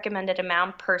over the recommended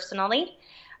amount personally.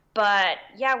 But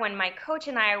yeah, when my coach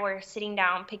and I were sitting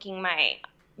down picking my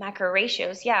macro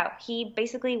ratios, yeah, he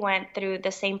basically went through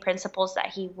the same principles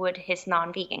that he would his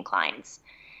non-vegan clients.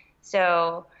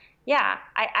 So yeah,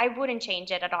 I wouldn't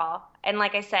change it at all. And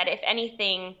like I said, if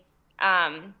anything,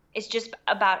 it's just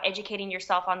about educating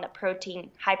yourself on the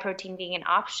high protein vegan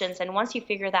options. And once you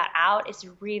figure that out, it's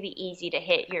really easy to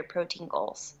hit your protein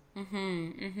goals.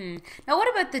 Now, what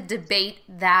about the debate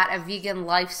that a vegan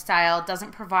lifestyle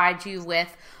doesn't provide you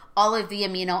with all of the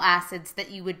amino acids that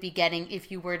you would be getting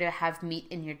if you were to have meat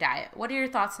in your diet? What are your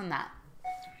thoughts on that?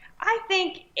 I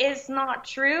think is not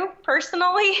true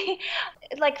personally.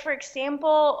 Like, for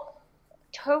example,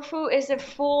 tofu is a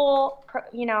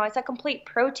it's a complete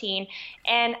protein.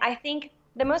 And I think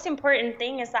the most important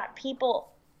thing is that people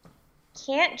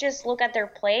can't just look at their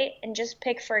plate and just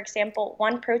pick, for example,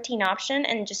 one protein option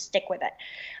and just stick with it.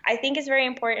 I think it's very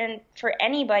important for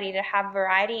anybody to have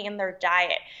variety in their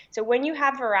diet. So when you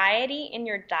have variety in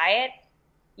your diet,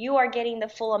 you are getting the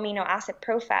full amino acid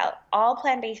profile. All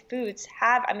plant-based foods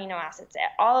have amino acids.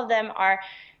 All of them are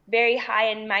very high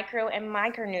in micro and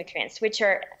micronutrients, which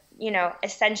are,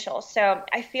 essential. So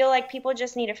I feel like people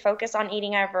just need to focus on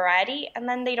eating a variety, and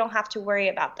then they don't have to worry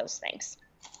about those things.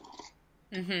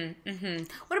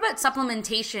 What about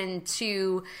supplementation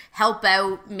to help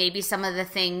out maybe some of the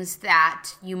things that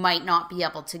you might not be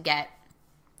able to get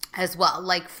as well?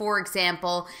 Like, for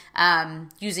example,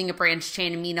 using a branched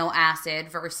chain amino acid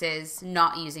versus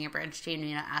not using a branched chain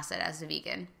amino acid as a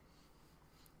vegan.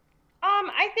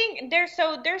 I think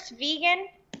there's vegan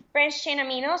branched chain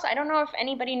aminos. I don't know if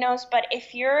anybody knows, but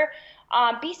if your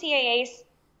BCAAs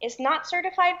is not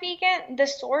certified vegan, the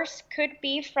source could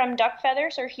be from duck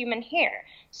feathers or human hair.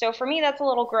 So for me, that's a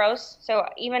little gross. So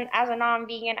even as a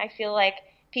non-vegan, I feel like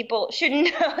people should know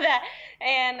that.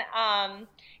 And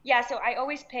so I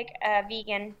always pick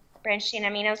vegan branched chain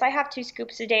aminos. I have 2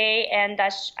 scoops a day, and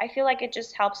I feel like it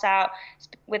just helps out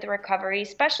with recovery,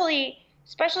 especially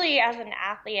as an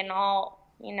athlete and all.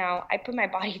 I put my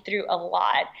body through a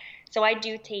lot. So I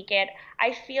do take it.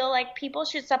 I feel like people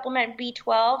should supplement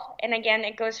B12. And again,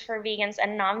 it goes for vegans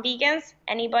and non-vegans,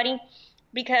 anybody,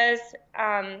 because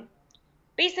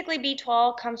basically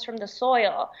B12 comes from the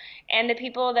soil. And the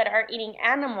people that are eating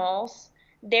animals,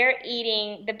 they're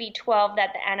eating the B12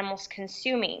 that the animal's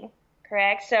consuming,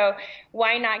 correct? So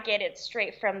why not get it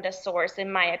straight from the source,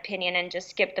 in my opinion, and just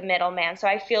skip the middleman? So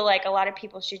I feel like a lot of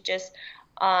people should just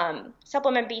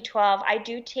supplement B12. I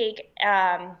do take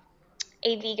a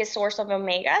vegan source of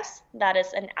omegas that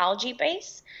is an algae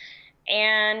base.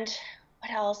 And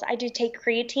what else? I do take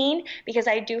creatine because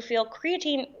I do feel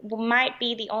creatine might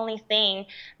be the only thing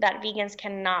that vegans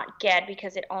cannot get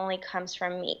because it only comes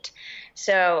from meat.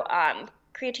 So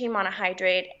creatine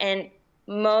monohydrate, and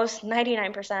most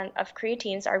 99% of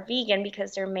creatines are vegan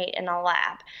because they're made in a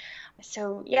lab.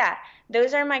 So yeah,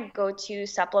 those are my go-to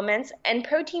supplements. And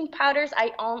protein powders,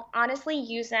 I honestly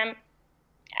use them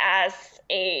as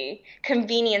a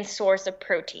convenient source of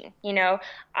protein.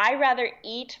 I rather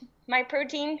eat my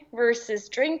protein versus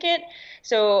drink it.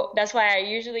 So that's why I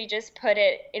usually just put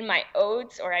it in my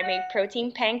oats, or I make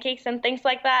protein pancakes and things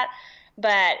like that.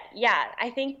 But yeah, I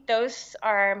think those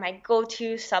are my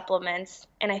go-to supplements,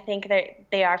 and I think that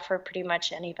they are for pretty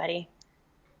much anybody.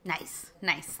 Nice.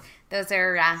 Those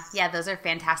are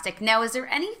fantastic. Now, is there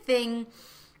anything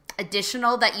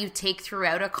additional that you take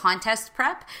throughout a contest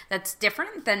prep that's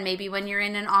different than maybe when you're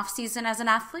in an off season as an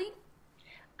athlete?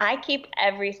 I keep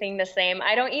everything the same.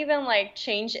 I don't even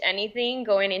change anything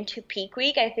going into peak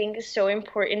week. I think it's so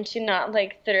important to not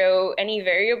throw any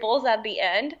variables at the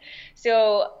end.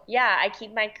 So yeah, I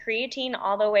keep my creatine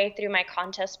all the way through my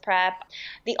contest prep.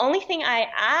 The only thing I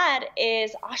add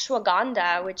is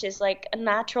ashwagandha, which is a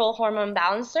natural hormone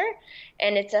balancer,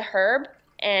 and it's a herb,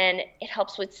 and it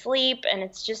helps with sleep, and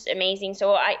it's just amazing.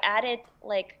 So I add it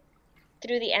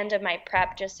through the end of my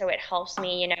prep just so it helps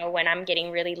me, when I'm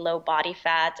getting really low body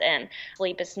fat and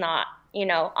sleep is not,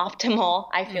 optimal.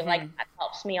 I feel like that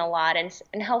helps me a lot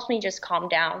and helps me just calm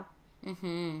down.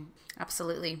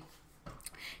 Absolutely.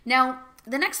 Now,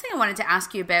 the next thing I wanted to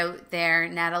ask you about there,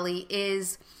 Natalie,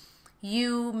 is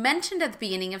you mentioned at the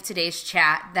beginning of today's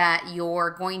chat that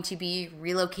you're going to be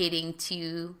relocating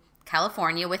to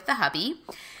California with the hubby.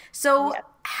 So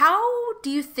How do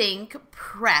you think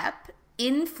prep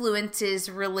influences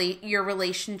your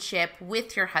relationship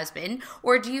with your husband,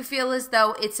 or do you feel as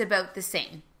though it's about the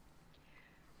same?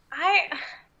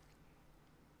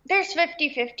 There's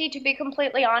 50-50, to be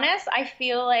completely honest. I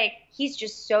feel like he's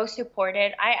just so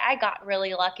supported. I got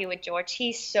really lucky with George.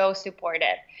 He's so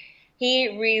supportive.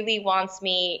 He really wants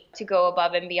me to go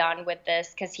above and beyond with this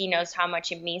because he knows how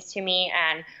much it means to me.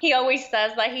 And he always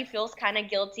says that he feels kind of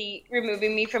guilty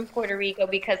removing me from Puerto Rico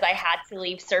because I had to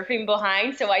leave surfing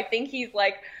behind. So I think he's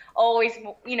always,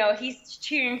 he's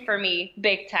cheering for me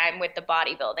big time with the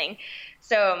bodybuilding.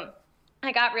 So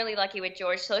I got really lucky with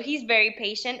George. So he's very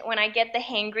patient when I get the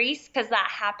hangries, because that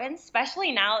happens,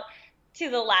 especially now to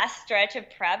the last stretch of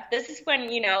prep. This is when,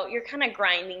 you're kind of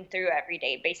grinding through every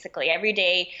day, basically. Every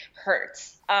day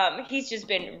hurts. He's just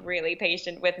been really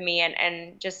patient with me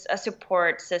and just a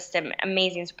support system,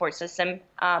 amazing support system.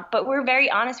 But we're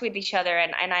very honest with each other,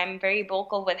 and I'm very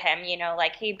vocal with him,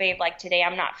 hey, babe, today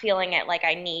I'm not feeling it.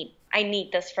 I need I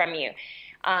need this from you.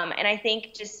 And I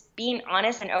think just being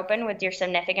honest and open with your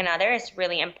significant other is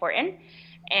really important.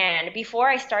 And before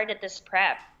I started this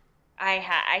prep,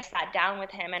 I sat down with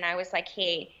him and I was like,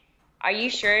 hey, are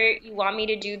you sure you want me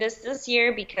to do this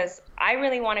year? Because I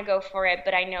really want to go for it,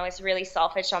 but I know it's really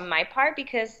selfish on my part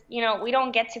because, we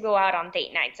don't get to go out on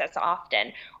date nights as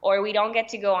often, or we don't get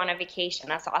to go on a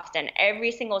vacation as often.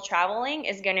 Every single traveling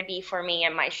is going to be for me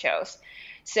and my shows.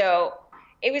 So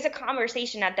it was a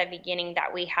conversation at the beginning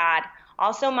that we had.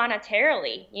 Also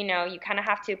monetarily, you kind of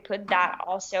have to put that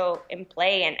also in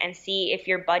play and see if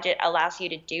your budget allows you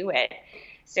to do it.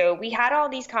 So we had all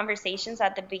these conversations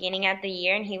at the beginning of the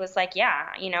year, and he was like, yeah,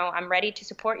 I'm ready to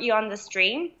support you on this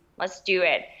dream. Let's do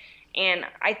it. And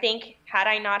I think had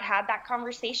I not had that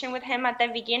conversation with him at the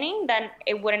beginning, then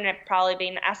it wouldn't have probably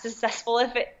been as successful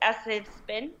as it's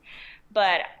been.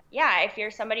 But yeah, if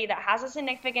you're somebody that has a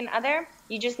significant other,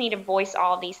 you just need to voice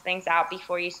all these things out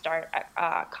before you start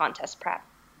a contest prep.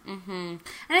 Mm-hmm. And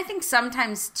I think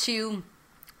sometimes too,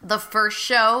 the first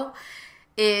show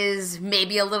is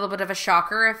maybe a little bit of a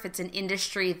shocker if it's an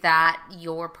industry that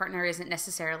your partner isn't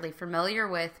necessarily familiar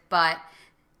with, but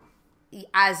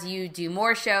as you do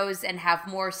more shows and have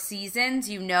more seasons,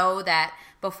 that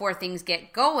before things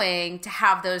get going, to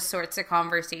have those sorts of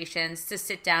conversations, to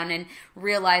sit down and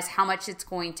realize how much it's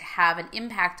going to have an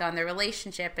impact on the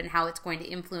relationship and how it's going to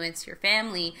influence your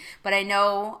family. But I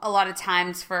know a lot of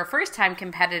times for a first-time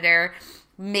competitor,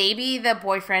 maybe the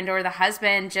boyfriend or the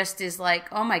husband just is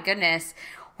like, oh my goodness,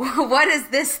 what is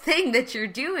this thing that you're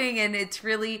doing? And it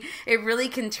really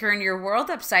can turn your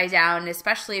world upside down,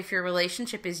 especially if your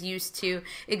relationship is used to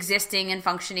existing and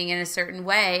functioning in a certain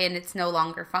way and it's no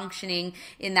longer functioning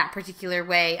in that particular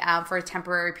way for a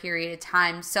temporary period of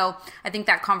time. So I think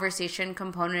that conversation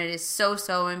component is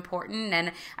so important.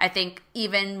 And I think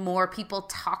even more people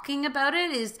talking about it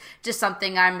is just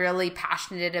something I'm really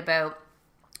passionate about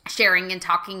sharing and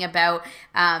talking about.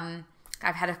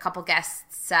 I've had a couple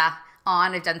guests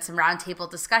on. I've done some roundtable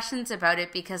discussions about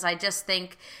it because I just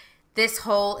think this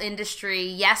whole industry,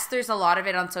 yes, there's a lot of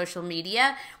it on social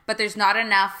media, but there's not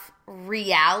enough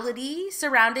reality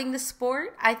surrounding the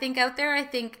sport, I think, out there. I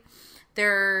think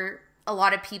a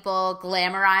lot of people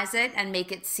glamorize it and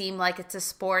make it seem like it's a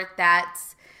sport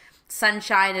that's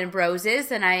sunshine and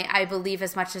roses, and I believe,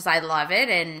 as much as I love it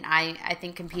and I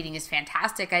think competing is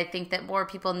fantastic, I think that more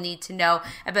people need to know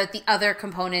about the other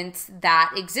components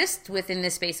that exist within the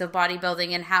space of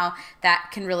bodybuilding and how that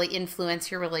can really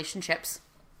influence your relationships.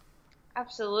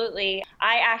 Absolutely.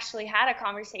 I actually had a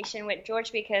conversation with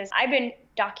George because I've been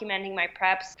documenting my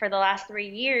preps for the last 3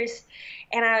 years.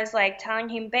 And I was like telling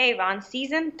him, babe, on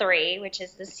season 3, which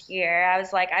is this year, I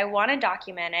was like, I want to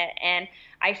document it. And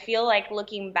I feel like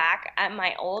looking back at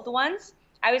my old ones,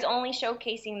 I was only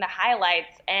showcasing the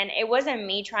highlights, and it wasn't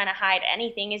me trying to hide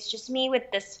anything. It's just me with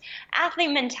this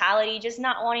athlete mentality, just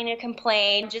not wanting to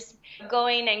complain, just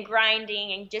going and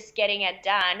grinding and just getting it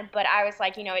done. But I was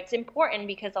like, it's important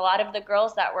because a lot of the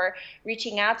girls that were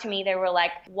reaching out to me, they were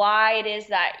like, why it is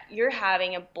that you're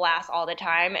having a blast all the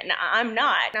time and I'm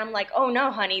not. And I'm like, oh no,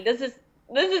 honey, this is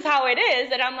how it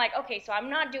is. And I'm like, okay, so I'm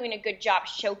not doing a good job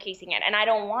showcasing it, and I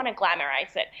don't want to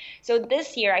glamorize it. So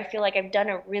this year, I feel like I've done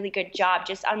a really good job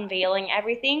just unveiling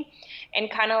everything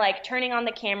and kind of like turning on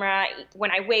the camera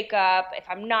when I wake up, if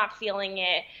I'm not feeling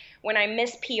it, when I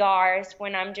miss PRs,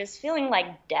 when I'm just feeling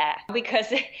like death.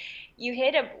 Because you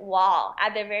hit a wall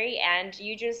at the very end.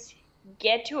 You just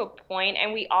get to a point,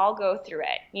 and we all go through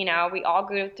it. We all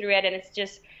go through it, and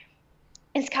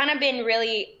it's kind of been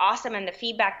really awesome, and the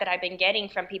feedback that I've been getting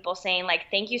from people saying, like,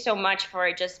 thank you so much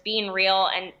for just being real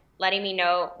and letting me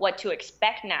know what to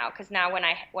expect now, because now when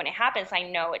it happens, I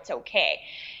know it's okay.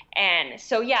 And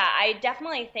so, yeah, I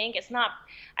definitely think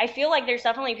I feel like there's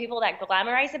definitely people that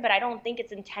glamorize it, but I don't think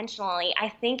it's intentionally. I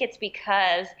think it's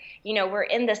because, we're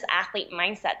in this athlete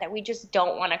mindset that we just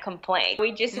don't want to complain.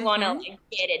 We just want to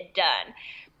get it done.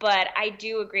 But I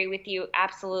do agree with you,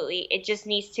 absolutely. It just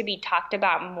needs to be talked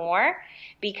about more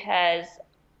because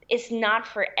it's not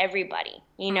for everybody,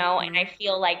 and I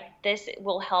feel like this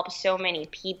will help so many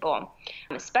people,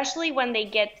 especially when they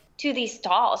get to these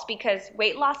stalls, because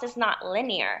weight loss is not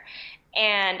linear.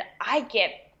 And I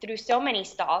get through so many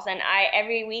stalls, and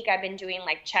every week I've been doing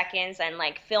like check-ins and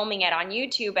like filming it on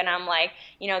YouTube, and I'm like,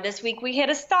 this week we hit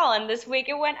a stall, and this week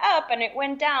it went up and it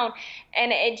went down,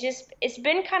 and it's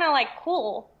been kind of like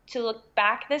cool to look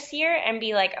back this year and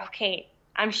be like, okay,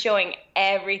 I'm showing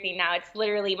everything now. It's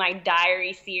literally my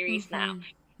diary series now.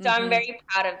 So I'm very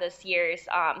proud of this year's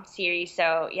series.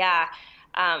 So yeah,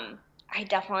 I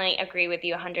definitely agree with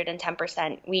you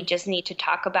 110%. We just need to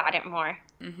talk about it more.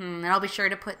 And I'll be sure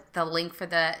to put the link for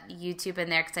the YouTube in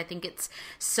there because I think it's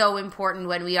so important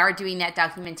when we are doing that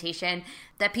documentation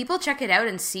that people check it out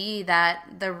and see that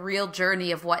the real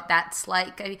journey of what that's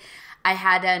like. I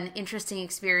had an interesting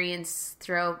experience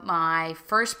throughout my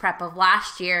first prep of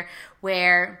last year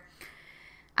where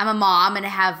I'm a mom and I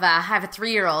have a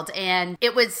 3-year-old, and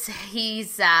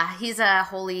he's a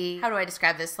holy, how do I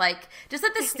describe this? Like, just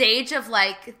at the stage of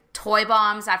like toy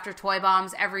bombs after toy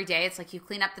bombs every day. It's like you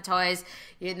clean up the toys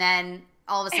and then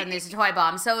all of a sudden there's a toy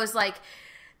bomb. So it was like,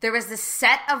 there was this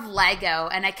set of Lego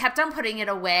and I kept on putting it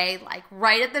away like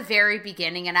right at the very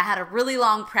beginning, and I had a really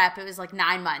long prep. It was like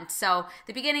 9 months. So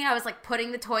the beginning I was like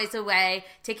putting the toys away,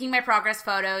 taking my progress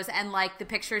photos, and like the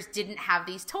pictures didn't have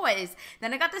these toys.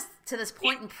 Then I got to this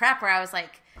point in prep where I was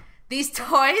like, these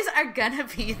toys are gonna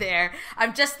be there.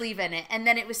 I'm just leaving it. And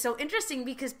then it was so interesting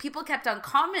because people kept on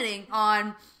commenting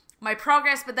on my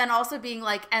progress, but then also being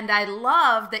like, and I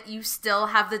love that you still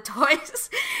have the toys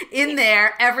in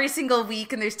there every single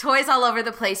week, and there's toys all over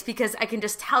the place, because I can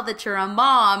just tell that you're a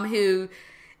mom who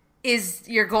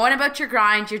you're going about your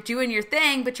grind, you're doing your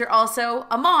thing, but you're also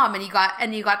a mom, and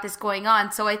you got this going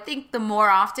on. So I think the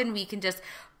more often we can just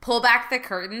pull back the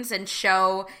curtains and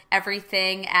show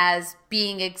everything as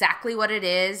being exactly what it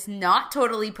is, not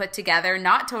totally put together,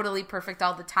 not totally perfect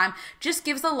all the time, just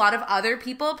gives a lot of other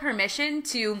people permission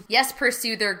to, yes,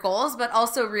 pursue their goals, but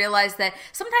also realize that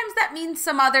sometimes that means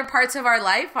some other parts of our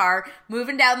life are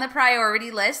moving down the priority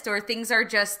list, or things are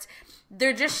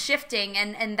they're just shifting,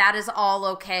 and that is all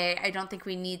okay. I don't think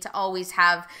we need to always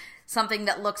have something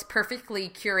that looks perfectly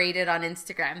curated on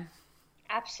Instagram.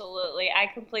 Absolutely. I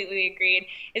completely agreed.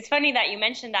 It's funny that you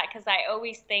mentioned that, because I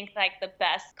always think like the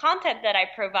best content that I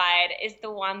provide is the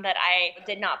one that I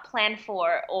did not plan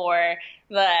for or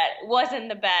that wasn't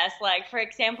the best. Like, for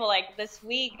example, like this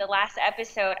week, the last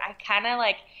episode, I kind of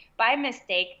like by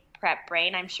mistake, prep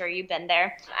brain, I'm sure you've been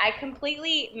there, I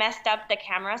completely messed up the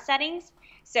camera settings.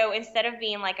 So instead of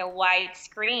being like a wide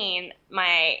screen,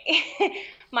 my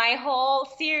my whole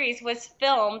series was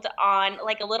filmed on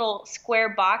like a little square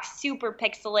box, super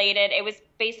pixelated. It was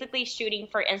basically shooting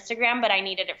for Instagram, but I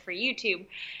needed it for YouTube.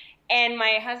 And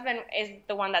my husband is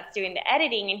the one that's doing the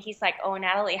editing, and he's like, "Oh,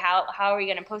 Natalie, how are we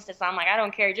gonna post this?" I'm like, "I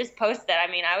don't care, just post it." I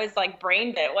mean, I was like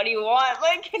brain dead. What do you want?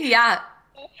 Like, yeah.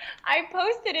 I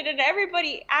posted it and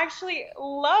everybody actually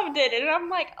loved it. And I'm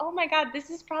like, oh my God, this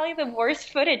is probably the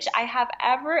worst footage I have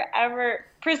ever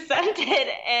presented.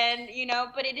 And,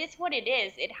 but it is what it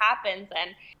is. It happens.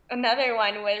 And another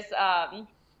one was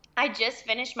I just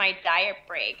finished my diet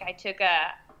break. I took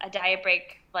a diet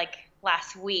break like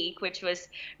last week, which was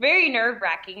very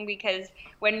nerve-wracking, because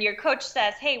when your coach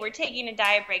says, hey, we're taking a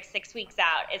diet break 6 weeks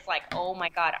out, it's like, oh my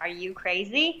God, are you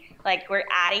crazy? Like, we're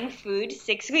adding food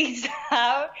 6 weeks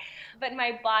out. But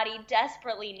my body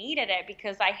desperately needed it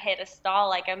because I hit a stall,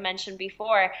 like I mentioned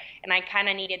before, and I kind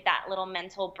of needed that little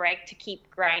mental break to keep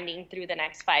grinding through the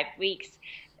next 5 weeks.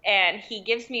 And he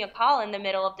gives me a call in the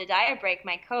middle of the diet break,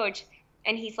 my coach,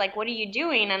 and he's like, what are you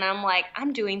doing? And I'm like,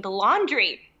 I'm doing the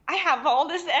laundry. I have all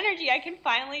this energy. I can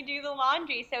finally do the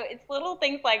laundry. So it's little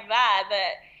things like that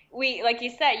we, like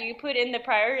you said, you put in the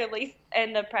priority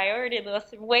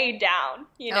list way down, Oh,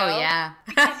 yeah.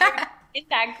 Because you're in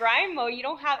that grind mode. You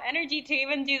don't have energy to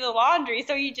even do the laundry,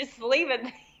 so you just leave it.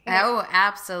 Oh,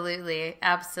 absolutely.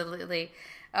 Absolutely.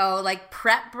 Oh, like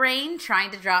prep brain,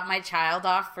 trying to drop my child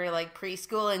off for like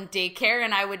preschool and daycare,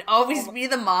 and I would always be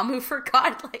the mom who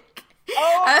forgot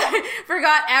I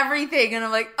forgot everything, and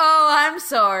I'm like, oh, I'm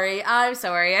sorry, I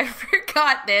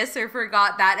forgot this or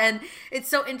forgot that. And it's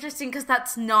so interesting because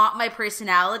that's not my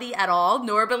personality at all.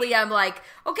 Normally I'm like,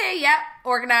 okay, yeah,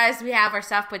 organized, we have our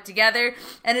stuff put together,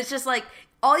 and it's just like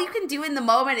all you can do in the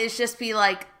moment is just be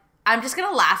like, I'm just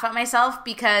gonna laugh at myself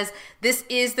because this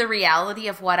is the reality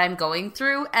of what I'm going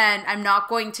through, and I'm not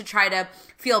going to try to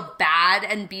feel bad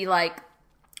and be like,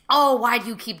 oh, why do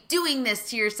you keep doing this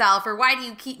to yourself? Or why do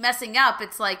you keep messing up?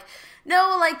 It's like,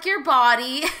 no, like your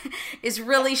body is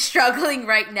really struggling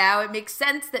right now. It makes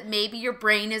sense that maybe your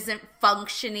brain isn't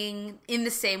functioning in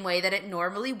the same way that it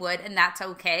normally would, and that's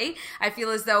okay. I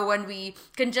feel as though when we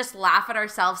can just laugh at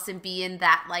ourselves and be in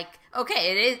that, like,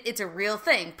 okay, it's a real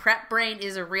thing. Prep brain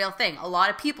is a real thing. A lot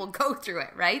of people go through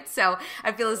it, right? So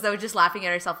I feel as though just laughing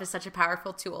at ourselves is such a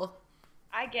powerful tool.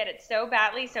 I get it so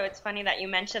badly, so it's funny that you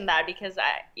mentioned that, because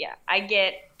I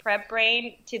get prep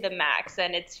brain to the max,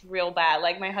 and it's real bad.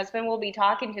 Like, my husband will be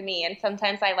talking to me, and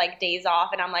sometimes I like days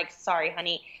off, and I'm like, sorry,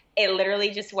 honey, it literally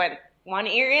just went one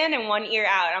ear in and one ear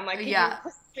out. I'm like, can you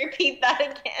just repeat that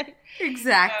again?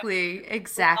 Exactly.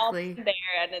 All there,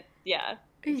 and it's,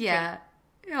 Yeah.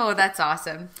 Oh, that's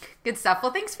awesome. Good stuff.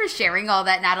 Well, thanks for sharing all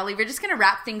that, Natalie. We're just going to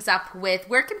wrap things up with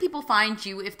where can people find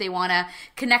you if they want to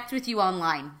connect with you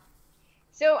online?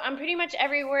 So I'm pretty much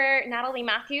everywhere. Natalie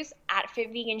Matthews at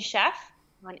Fit Vegan Chef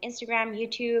on Instagram,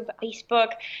 YouTube, Facebook,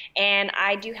 and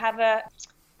I do have a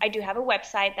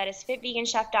website that is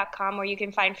fitveganchef.com where you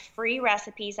can find free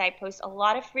recipes. I post a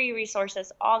lot of free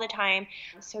resources all the time.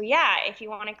 So yeah, if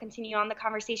you want to continue on the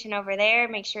conversation over there,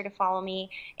 make sure to follow me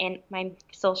in my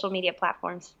social media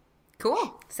platforms.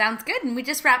 Cool. Sounds good. And we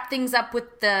just wrap things up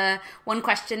with the one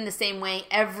question the same way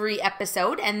every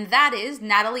episode, and that is,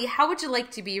 Natalie, how would you like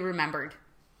to be remembered?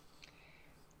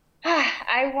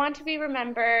 I want to be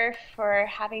remembered for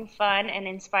having fun and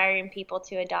inspiring people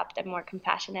to adopt a more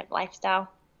compassionate lifestyle.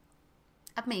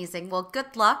 Amazing. Well,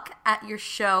 good luck at your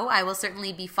show. I will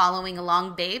certainly be following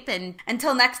along, babe. And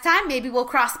until next time, maybe we'll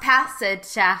cross paths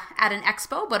at an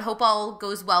expo, but hope all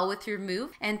goes well with your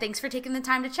move. And thanks for taking the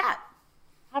time to chat.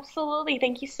 Absolutely.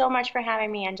 Thank you so much for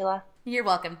having me, Angela. You're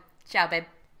welcome. Ciao, babe.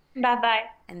 Bye-bye.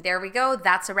 And there we go.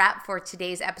 That's a wrap for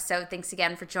today's episode. Thanks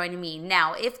again for joining me.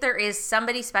 Now, if there is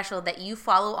somebody special that you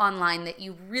follow online that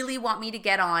you really want me to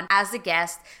get on as a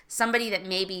guest, somebody that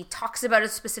maybe talks about a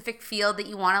specific field that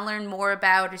you want to learn more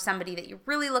about, or somebody that you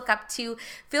really look up to,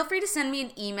 feel free to send me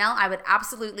an email. I would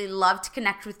absolutely love to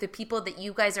connect with the people that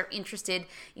you guys are interested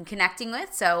in connecting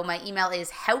with. So my email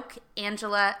is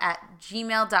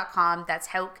haukangela@gmail.com. That's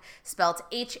Hauk spelled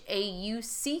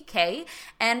Hauck.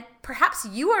 And perhaps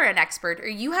you are an expert,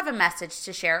 or you have a message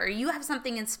to share, or you have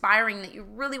something inspiring that you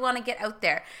really want to get out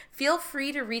there. Feel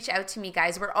free to reach out to me,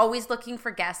 guys. We're always looking for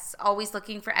guests, always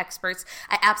looking for experts.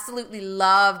 I absolutely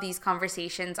love these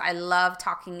conversations. I love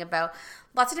talking about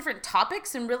lots of different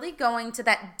topics and really going to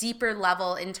that deeper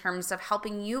level in terms of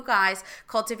helping you guys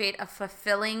cultivate a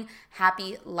fulfilling,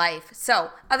 happy life. So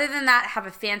other than that, have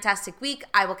a fantastic week.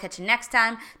 I will catch you next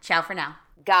time. Ciao for now.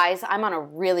 Guys, I'm on a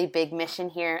really big mission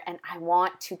here, and I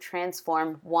want to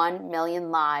transform 1 million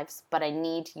lives, but I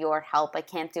need your help. I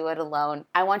can't do it alone.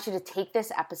 I want you to take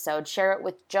this episode, share it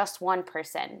with just one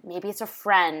person. Maybe it's a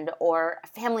friend or a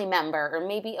family member or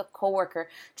maybe a coworker,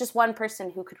 just one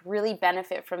person who could really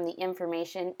benefit from the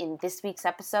information in this week's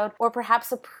episode or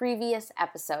perhaps a previous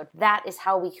episode. That is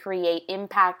how we create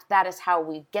impact. That is how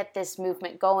we get this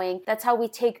movement going. That's how we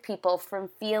take people from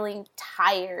feeling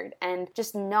tired and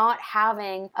just not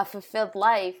having a fulfilled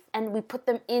life, and we put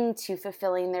them into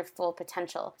fulfilling their full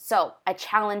potential. So I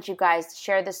challenge you guys to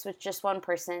share this with just one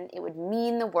person. It would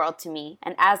mean the world to me.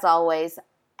 And as always,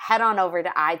 head on over to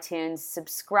iTunes,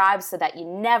 subscribe so that you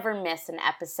never miss an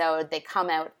episode. They come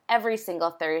out every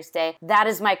single Thursday. That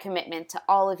is my commitment to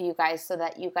all of you guys so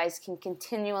that you guys can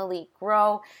continually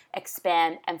grow,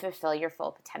 expand, and fulfill your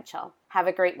full potential. Have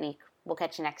a great week. We'll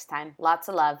catch you next time. Lots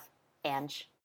of love. Ange.